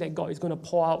blessing that God is going to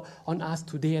pour out on us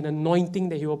today. An anointing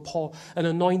that He will pour. An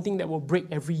anointing that will break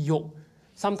every yoke.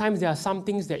 Sometimes there are some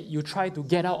things that you try to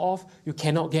get out of, you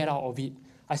cannot get out of it.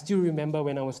 I still remember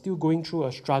when I was still going through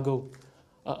a struggle,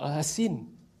 a sin,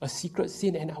 a secret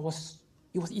sin, and it was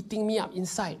eating me up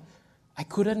inside. I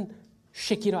couldn't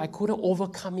shake it out. I couldn't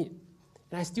overcome it.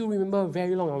 And I still remember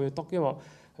very long,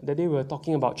 the day we were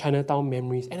talking about Chinatown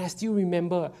memories, and I still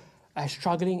remember I was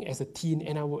struggling as a teen,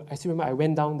 and I still remember I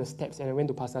went down the steps and I went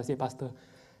to Pastor. I said, Pastor,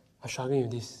 I'm struggling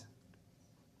with this.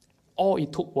 All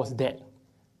it took was that,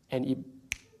 and it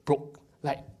broke.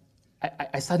 Like,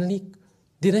 I suddenly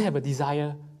didn't have a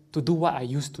desire to do what I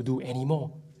used to do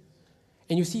anymore.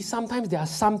 And you see, sometimes there are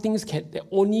some things that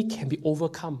only can be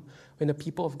overcome when the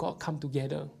people of God come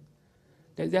together.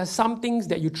 There are some things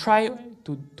that you try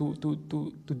to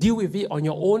deal with it on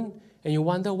your own, and you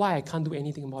wonder why I can't do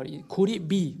anything about it. Could it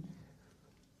be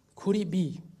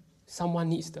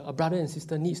someone a brother and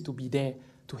sister needs to be there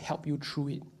to help you through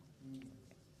it?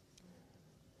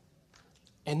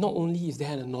 And not only is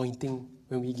there an anointing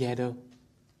when we gather,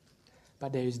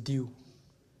 but there is dew.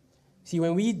 See,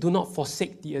 when we do not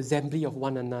forsake the assembly of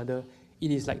one another,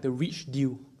 it is like the rich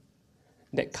dew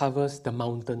that covers the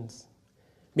mountains,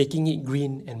 making it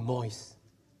green and moist.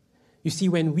 You see,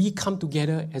 when we come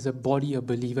together as a body of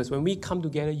believers, when we come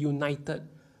together united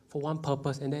for one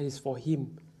purpose, and that is for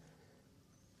Him,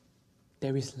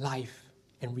 there is life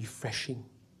and refreshing.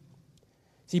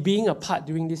 See, being apart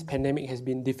during this pandemic has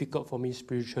been difficult for me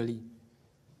spiritually.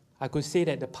 I could say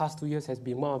that the past 2 years has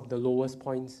been one of the lowest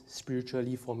points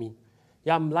spiritually for me.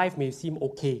 Yeah, life may seem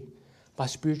okay, but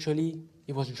spiritually,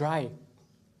 it was dry.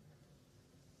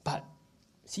 But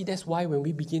see, that's why when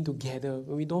we begin to gather,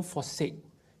 when we don't forsake,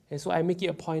 and so I make it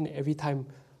a point every time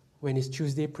when it's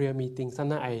Tuesday prayer meeting,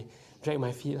 sometimes I drag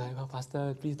my feet like, oh,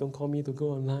 Pastor, please don't call me to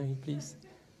go online, please.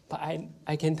 But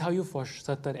I can tell you for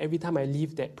certain, every time I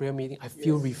leave that prayer meeting, I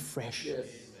feel refreshed. Yes.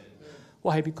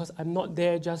 Why? Because I'm not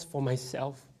there just for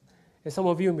myself. And some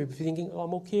of you may be thinking, oh,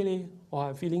 I'm okay, or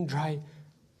I'm feeling dry.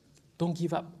 Don't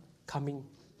give up coming.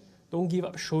 Don't give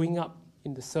up showing up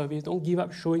in the service. Don't give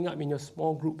up showing up in your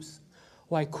small groups.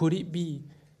 Why? Could it be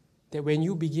that when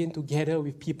you begin to gather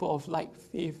with people of like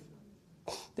faith,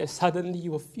 that suddenly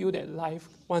you will feel that life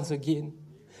once again?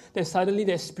 That suddenly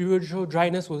that spiritual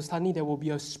dryness will suddenly, there will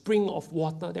be a spring of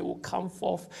water that will come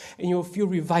forth and you'll feel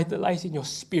revitalized in your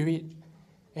spirit.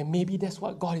 And maybe that's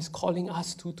what God is calling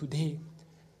us to today.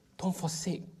 Don't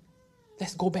forsake.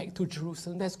 Let's go back to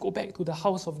Jerusalem. Let's go back to the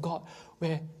house of God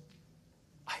where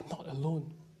I'm not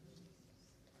alone.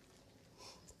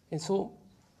 And so,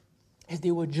 as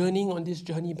they were journeying on this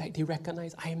journey back, they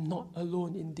recognized, I am not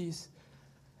alone in this.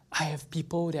 I have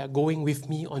people that are going with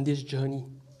me on this journey.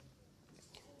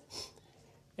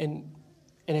 And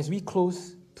as we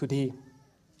close today,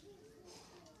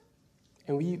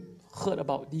 and we heard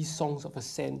about these songs of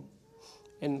ascent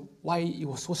and why it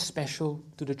was so special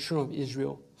to the children of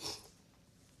Israel,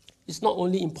 it's not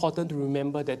only important to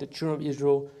remember that the children of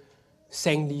Israel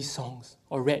sang these songs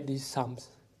or read these psalms,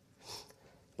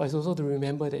 but it's also to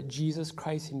remember that Jesus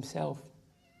Christ Himself,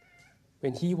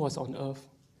 when He was on earth,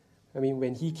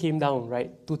 when He came down,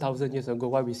 right, 2,000 years ago,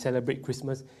 while we celebrate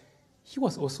Christmas, He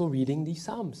was also reading these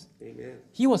psalms. Amen.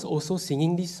 He was also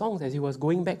singing these songs as He was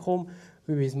going back home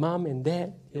with His mom and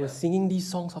dad. He was singing these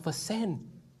songs of ascent.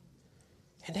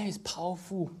 And that is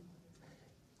powerful.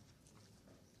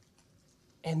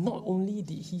 And not only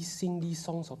did He sing these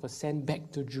songs of ascent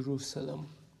back to Jerusalem,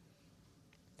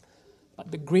 but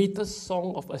the greatest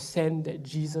song of ascent that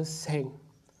Jesus sang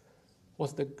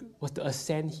was the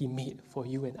ascent He made for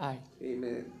you and I.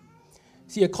 Amen.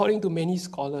 See, according to many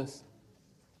scholars,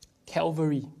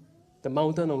 Calvary, the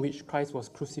mountain on which Christ was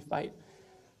crucified,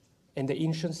 and the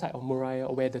ancient site of Moriah,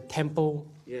 where the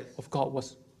temple of God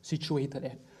was situated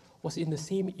at, was in the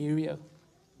same area.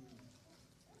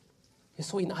 And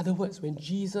so, in other words, when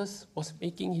Jesus was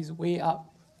making His way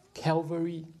up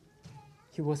Calvary,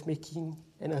 He was making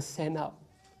an ascent up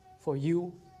for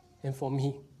you and for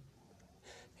me.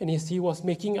 And as He was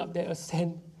making up that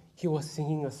ascent, He was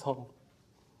singing a song.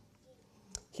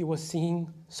 He was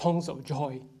singing songs of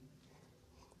joy.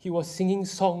 He was singing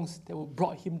songs that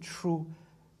brought Him through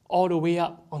all the way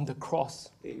up on the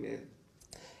cross. Amen.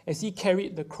 As He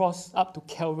carried the cross up to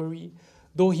Calvary,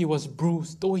 though He was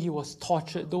bruised, though He was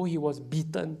tortured, though He was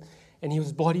beaten, and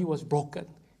His body was broken,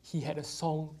 He had a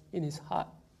song in His heart.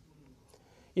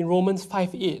 In Romans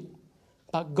 5:8,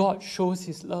 but God shows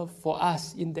His love for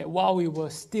us in that while we were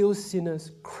still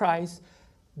sinners, Christ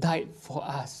died for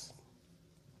us.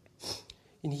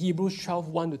 In Hebrews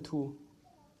 12:1-2,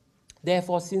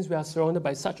 therefore, since we are surrounded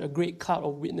by such a great cloud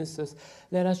of witnesses,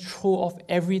 let us throw off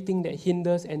everything that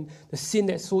hinders and the sin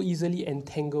that so easily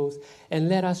entangles, and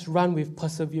let us run with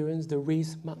perseverance the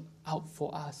race marked out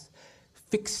for us,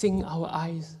 fixing our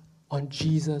eyes on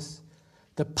Jesus,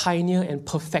 the pioneer and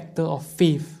perfecter of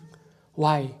faith.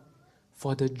 Why?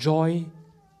 For the joy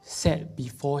set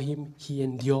before Him, He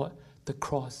endured the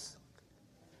cross.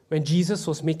 When Jesus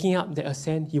was making up the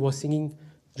ascent, He was singing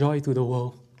joy to the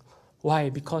world. Why?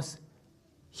 Because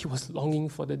He was longing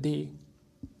for the day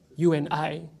you and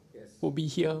I will be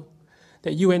here,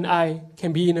 that you and I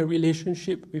can be in a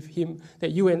relationship with Him,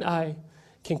 that you and I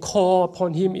can call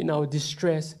upon Him in our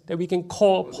distress, that we can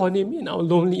call upon Him in our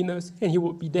loneliness, and He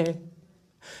would be there.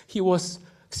 He was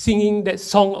singing that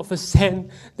song of ascent,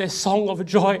 that song of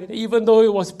joy, that even though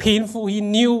it was painful, He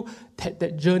knew that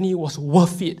that journey was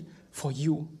worth it for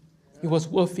you. It was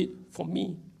worth it for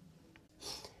me.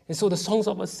 And so the songs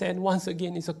of ascent, once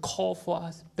again, is a call for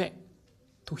us back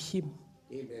to Him.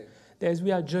 Amen. That as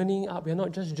we are journeying up, we are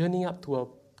not just journeying up to a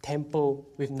temple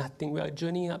with nothing. We are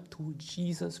journeying up to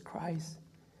Jesus Christ.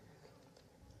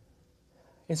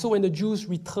 And so when the Jews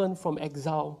returned from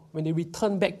exile, when they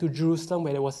returned back to Jerusalem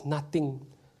where there was nothing,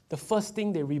 the first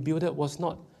thing they rebuilt was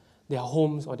not their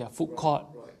homes or their food court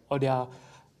or their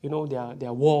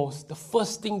walls. The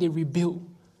first thing they rebuilt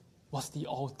was the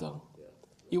altar.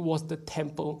 It was the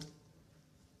temple.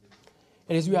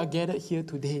 And as we are gathered here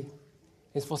today,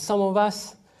 and for some of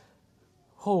us,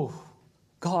 oh,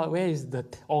 God, where is the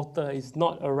altar? It's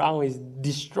not around, it's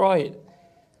destroyed.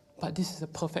 But this is a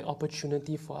perfect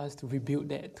opportunity for us to rebuild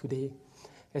that today.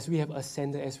 As we have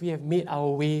ascended, as we have made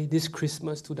our way this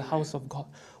Christmas to the house of God,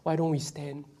 why don't we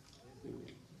stand?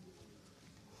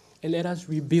 And let us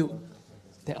rebuild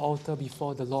that altar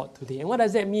before the Lord today. And what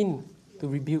does that mean to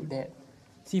rebuild that?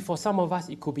 See, for some of us,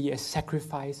 it could be a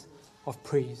sacrifice of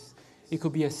praise. It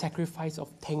could be a sacrifice of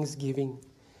thanksgiving.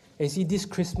 And see, this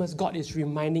Christmas, God is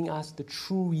reminding us the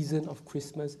true reason of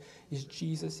Christmas is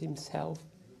Jesus himself.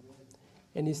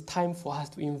 And it's time for us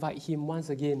to invite him once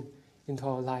again into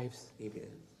our lives. Amen.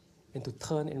 And to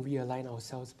turn and realign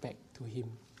ourselves back to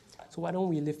him. So why don't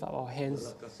we lift up our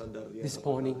hands this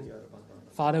morning?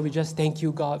 Father, we just thank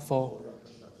you, God, for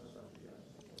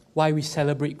why we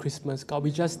celebrate Christmas. God,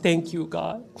 we just thank you,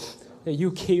 God, that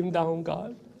you came down,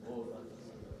 God,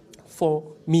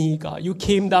 for me, God. You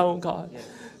came down, God.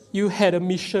 You had a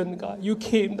mission, God. You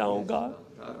came down, God,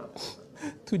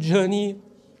 to journey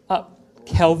up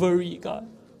Calvary, God,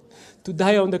 to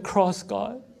die on the cross,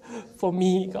 God, for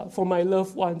me, God, for my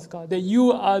loved ones, God, that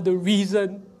you are the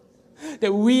reason,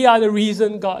 that we are the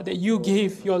reason, God, that you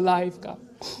gave your life, God,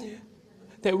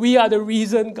 that we are the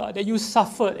reason, God, that you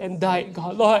suffered and died,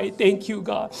 God. Lord, I thank you,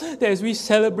 God, that as we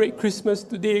celebrate Christmas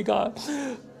today, God,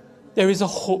 there is a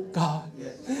hope, God.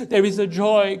 There is a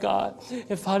joy, God.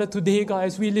 And Father, today, God,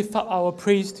 as we lift up our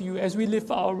praise to you, as we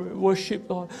lift up our worship,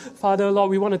 Lord, Father,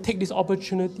 Lord, we want to take this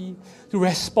opportunity to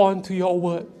respond to your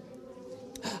word.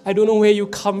 I don't know where you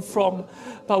come from,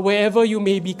 but wherever you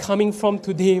may be coming from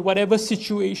today, whatever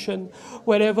situation,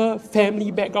 whatever family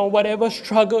background, whatever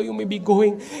struggle you may be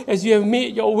going, as you have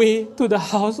made your way to the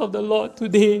house of the Lord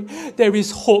today, there is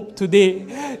hope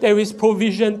today. There is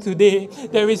provision today.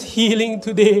 There is healing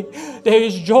today. There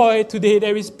is joy today.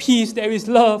 There is peace. There is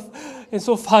love. And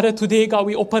so, Father, today, God,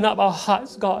 we open up our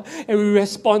hearts, God, and we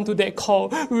respond to that call.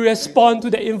 We respond to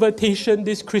that invitation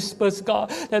this Christmas, God.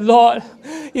 That, Lord,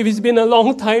 if it's been a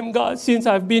long time, God, since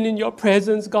I've been in your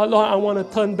presence, God, Lord, I want to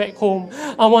turn back home.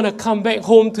 I want to come back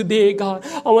home today, God.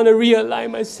 I want to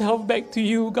realign myself back to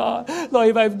you, God. Lord,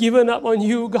 if I've given up on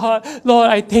you, God, Lord,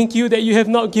 I thank you that you have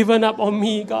not given up on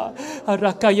me, God.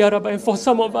 And for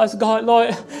some of us, God,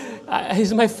 Lord,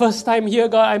 it's my first time here,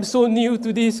 God. I'm so new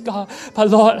to this, God. But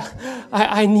Lord,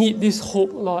 I need this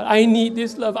hope, Lord. I need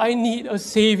this love. I need a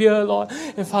Savior, Lord.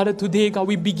 And Father, today, God,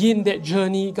 we begin that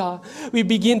journey, God. We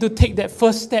begin to take that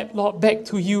first step, Lord, back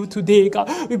to you today,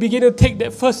 God. We begin to take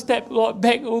that first step, Lord,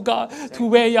 back, oh God, to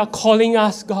where you are calling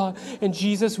us, God. And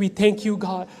Jesus, we thank you,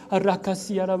 God.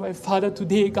 Father,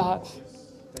 today, God,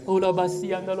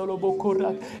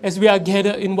 as we are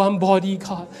gathered in one body,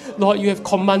 God, Lord, you have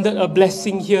commanded a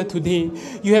blessing here today.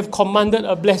 You have commanded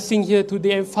a blessing here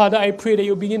today. And Father, I pray that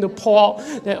you begin to pour out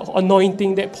that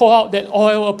anointing, that pour out that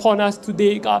oil upon us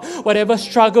today, God. Whatever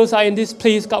struggles are in this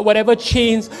place, God, whatever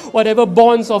chains, whatever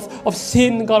bonds of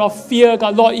sin, God, of fear,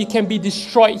 God, Lord, it can be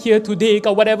destroyed here today,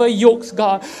 God. Whatever yokes,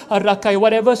 God,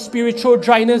 whatever spiritual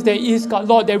dryness there is, God,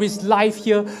 Lord, there is life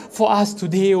here for us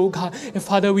today, oh God. And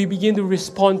Father, we begin to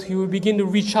respond to you. We begin to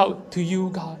reach out to you,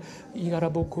 God.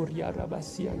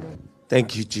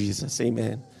 Thank you, Jesus.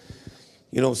 Amen.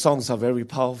 You know, songs are very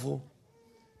powerful.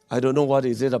 I don't know what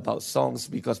is it about songs,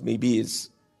 because maybe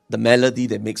it's the melody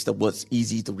that makes the words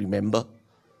easy to remember.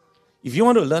 If you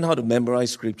want to learn how to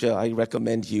memorize scripture, I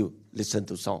recommend you listen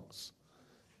to songs.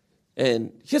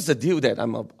 And here's the deal that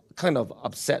I'm kind of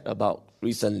upset about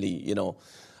recently. You know,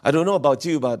 I don't know about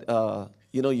you, but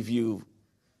you know, if you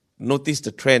notice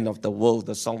the trend of the world,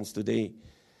 the songs today,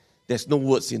 there's no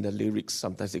words in the lyrics.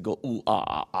 Sometimes they go ooh, ah,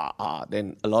 ah, ah, ah.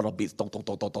 Then a lot of beats, tong, tong,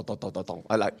 tong, tong, tong, tong, tong, tong.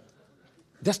 I like,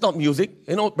 that's not music.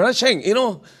 You know, Brother Sheng, you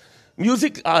know,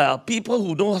 music are people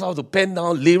who know how to pen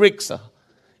down lyrics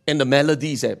and the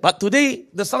melodies. But today,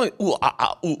 the song is ooh, ah,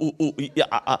 ah, ooh, ooh, ooh, yeah,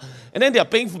 ah, ah. And then they are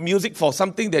paying for music for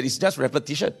something that is just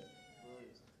repetition.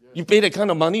 You pay that kind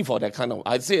of money for that kind of,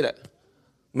 I'd say that.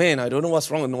 Man, I don't know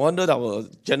what's wrong. No wonder our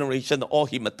generation all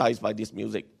hypnotized by this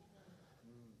music.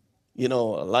 You know,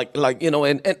 like you know,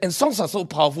 and songs are so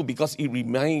powerful because it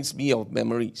reminds me of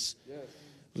memories.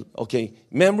 Yes. Okay,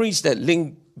 memories that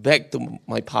link back to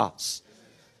my past.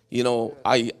 You know,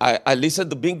 I listen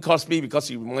to Bing Crosby because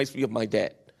he reminds me of my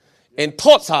dad. And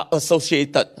thoughts are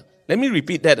associated. Let me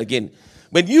repeat that again.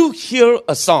 When you hear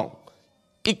a song,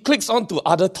 it clicks onto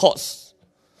other thoughts.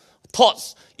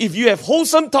 Thoughts. If you have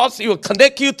wholesome thoughts, it will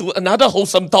connect you to another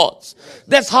wholesome thoughts.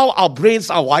 That's how our brains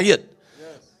are wired.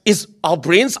 Our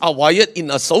brains are wired in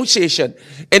association.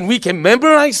 And we can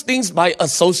memorize things by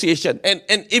association. And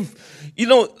You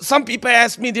know, some people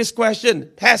ask me this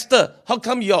question, Pastor, how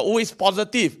come you are always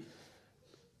positive?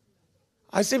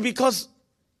 I say, because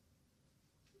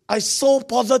I sow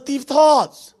positive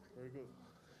thoughts.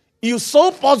 You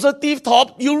sow positive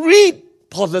thoughts, you read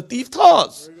positive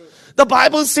thoughts. The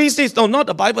Bible says this. No, not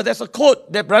the Bible. That's a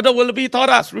quote that Brother Willoughby taught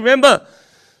us. Remember,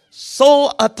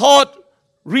 sow a thought,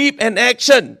 reap an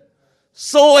action.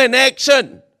 Sow an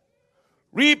action,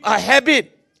 reap a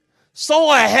habit.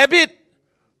 Sow a habit,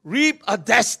 reap a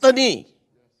destiny.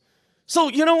 So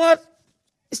you know what?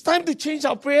 It's time to change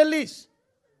our prayer list.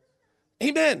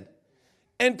 Amen.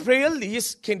 And prayer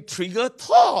lists can trigger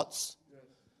thoughts.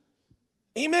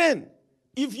 Amen.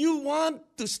 If you want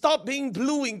to stop being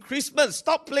blue in Christmas,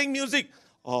 stop playing music.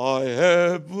 I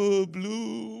have a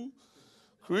blue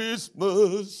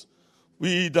Christmas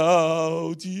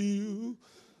without you.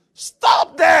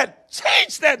 Stop that.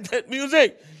 Change that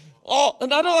music. Or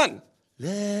another one.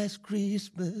 Last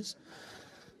Christmas,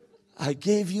 I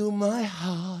gave you my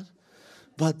heart,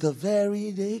 but the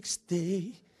very next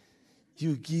day,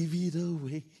 you give it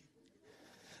away.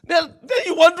 Then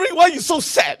you're wondering why you're so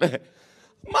sad.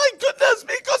 My goodness,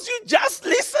 because you just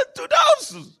listened to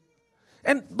those.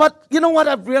 But you know what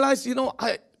I've realized?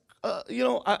 I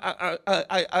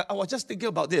was just thinking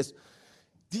about this.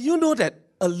 Do you know that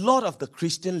a lot of the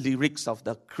Christian lyrics of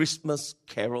the Christmas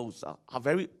carols are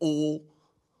very old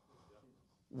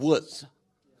words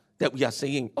that we are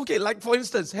singing? Okay, like for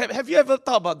instance, have you ever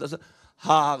thought about this?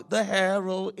 Hark the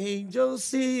herald angels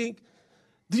sing.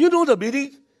 Do you know the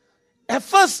meaning? At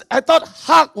first, I thought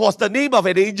hark was the name of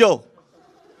an angel.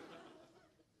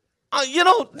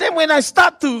 Then when I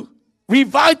start to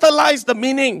revitalize the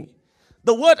meaning,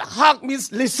 the word hark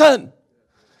means listen.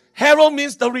 Herald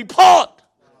means the report.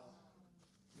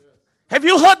 Have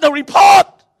you heard the report?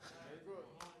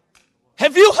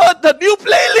 Have you heard the new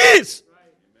playlist?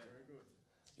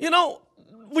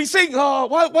 We sing,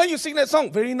 why you sing that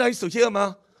song? Very nice to hear,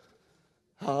 ma.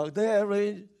 Hark the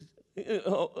herald.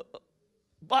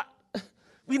 But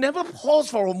we never pause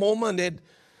for a moment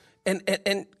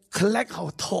and collect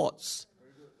our thoughts.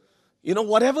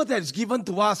 Whatever that's given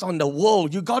to us on the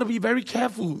world, you got to be very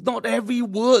careful. Not every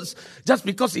word, just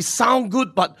because it sounds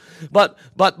good, but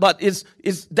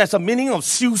there's a meaning of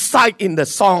suicide in the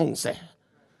songs.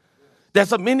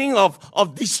 There's a meaning of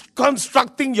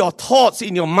deconstructing your thoughts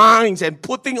in your minds and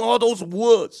putting all those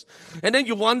words. And then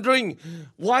you're wondering,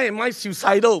 why am I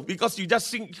suicidal? Because you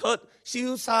just heard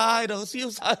suicidal.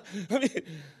 I mean,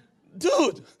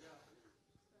 dude.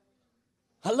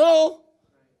 Hello?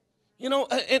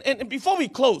 And before we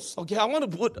close, okay, I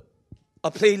want to put a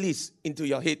playlist into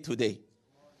your head today.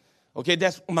 Okay,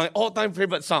 that's my all-time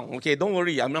favorite song. Okay, don't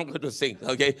worry, I'm not going to sing.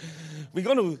 Okay, we're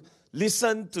going to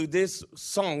listen to this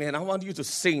song, and I want you to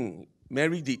sing,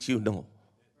 Mary, Did You Know?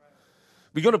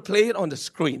 We're going to play it on the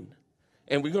screen,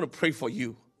 and we're going to pray for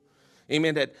you.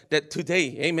 Amen, that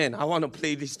today, amen, I want a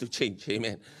playlist to change.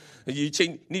 Amen. You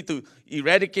need to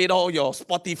eradicate all your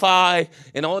Spotify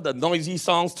and all the noisy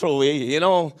songs, throw away,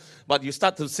 But you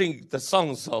start to sing the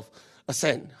songs of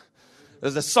ascent.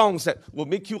 There's the songs that will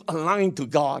make you align to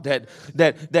God,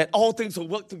 that all things will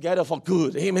work together for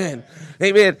good. Amen.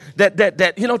 Amen.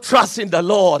 That trust in the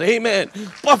Lord. Amen.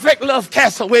 Perfect love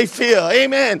casts away fear.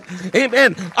 Amen.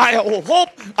 Amen. I hope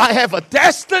I have a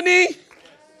destiny.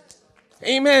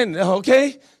 Amen.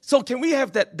 Okay. So can we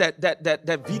have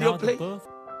that video play?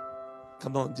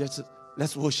 Come on,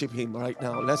 let's worship Him right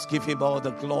now. Let's give Him all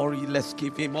the glory. Let's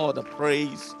give Him all the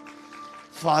praise.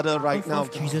 Father, right now,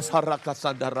 Jesus. Come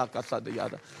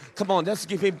on, let's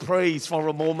give Him praise for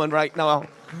a moment right now.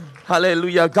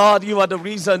 Hallelujah. God, you are the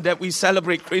reason that we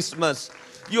celebrate Christmas.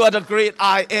 You are the great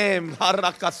I am.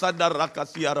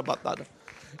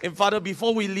 And Father,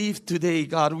 before we leave today,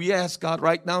 God, we ask God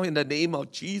right now in the name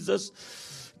of Jesus,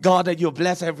 God, that you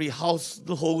bless every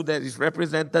household that is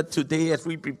represented today as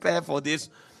we prepare for this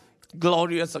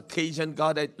glorious occasion,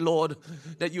 God, that, Lord,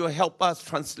 that you help us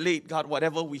translate, God,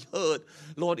 whatever we heard,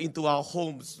 Lord, into our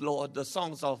homes, Lord, the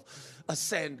songs of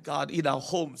ascent, God, in our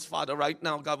homes, Father, right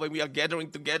now, God, when we are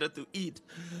gathering together to eat,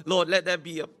 Lord, let there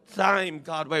be a time,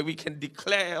 God, where we can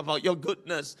declare about your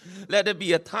goodness. Let there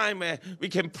be a time where we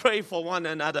can pray for one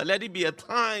another. Let it be a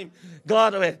time,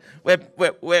 God, where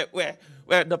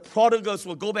the prodigals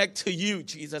will go back to you,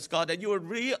 Jesus, God, that you will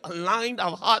realign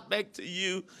our heart back to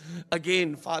you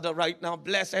again, Father, right now.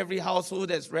 Bless every household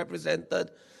that's represented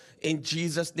in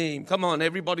Jesus' name. Come on,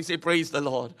 everybody say praise the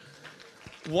Lord.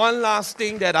 One last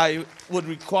thing that I would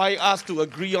require us to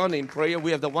agree on in prayer.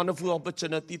 We have the wonderful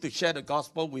opportunity to share the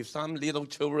gospel with some little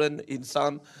children in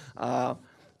some, care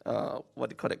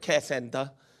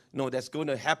center. No, that's going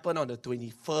to happen on the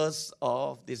 21st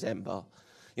of December.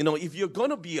 You know, if you're going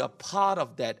to be a part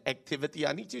of that activity,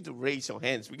 I need you to raise your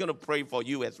hands. We're going to pray for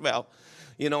you as well.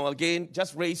 You know, again,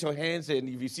 just raise your hands, and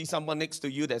if you see someone next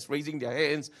to you that's raising their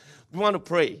hands, we want to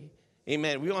pray.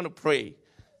 Amen. We want to pray.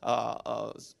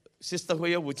 Sister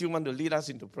Huya, would you want to lead us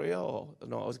into prayer? Or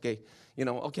no? Okay. You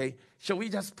know, okay. Shall we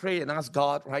just pray and ask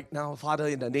God right now, Father,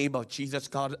 in the name of Jesus,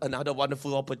 God, another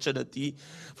wonderful opportunity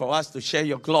for us to share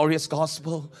your glorious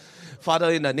gospel.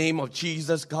 Father, in the name of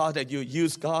Jesus, God, that you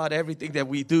use, God, everything that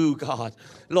we do, God,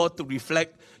 Lord, to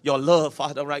reflect your love,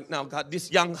 Father, right now, God.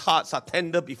 These young hearts are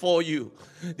tender before you.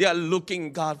 They are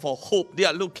looking, God, for hope. They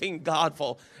are looking, God,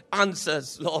 for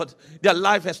answers, Lord. Their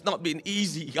life has not been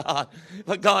easy, God.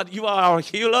 But God, you are our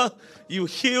healer. You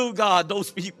heal, God, those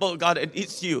people, God, and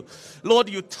it's you. Lord,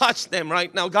 you touch them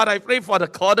right now. God, I pray for the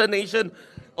coordination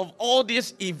of all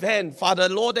these events, Father,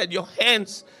 Lord, that your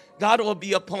hands, God, will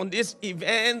be upon these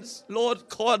events, Lord,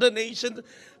 coordination.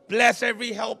 Bless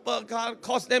every helper, God.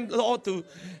 Cause them, Lord, to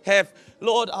have,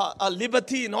 Lord, a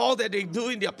liberty in all that they do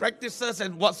in their practices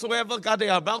and whatsoever, God, they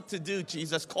are about to do,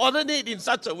 Jesus. Coordinate in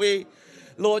such a way,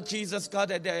 Lord Jesus, God,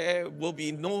 that there will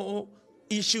be no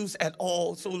issues at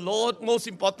all. So, Lord, most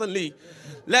importantly,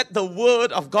 let the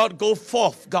word of God go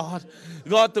forth, God.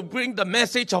 God, to bring the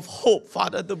message of hope,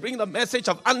 Father, to bring the message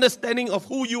of understanding of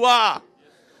who you are.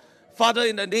 Father,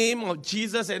 in the name of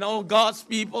Jesus, and all God's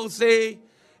people say,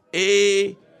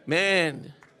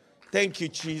 amen. Thank you,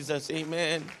 Jesus.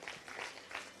 Amen.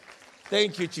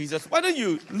 Thank you, Jesus. Why don't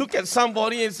you look at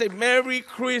somebody and say, Merry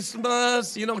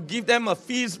Christmas, you know, give them a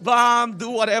fist bump,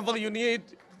 do whatever you need.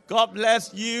 God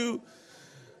bless you.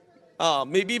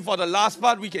 Maybe for the last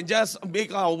part, we can just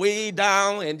make our way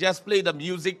down and just play the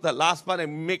music, the last part,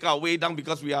 and make our way down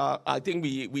because I think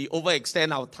we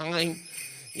overextend our time.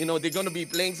 You know, they're going to be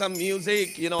playing some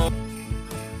music, you know.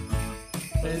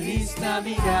 Feliz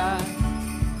Navidad,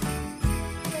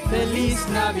 Feliz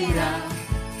Navidad,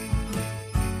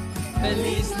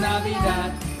 Feliz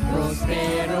Navidad,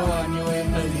 prospero año de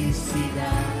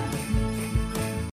felicidad.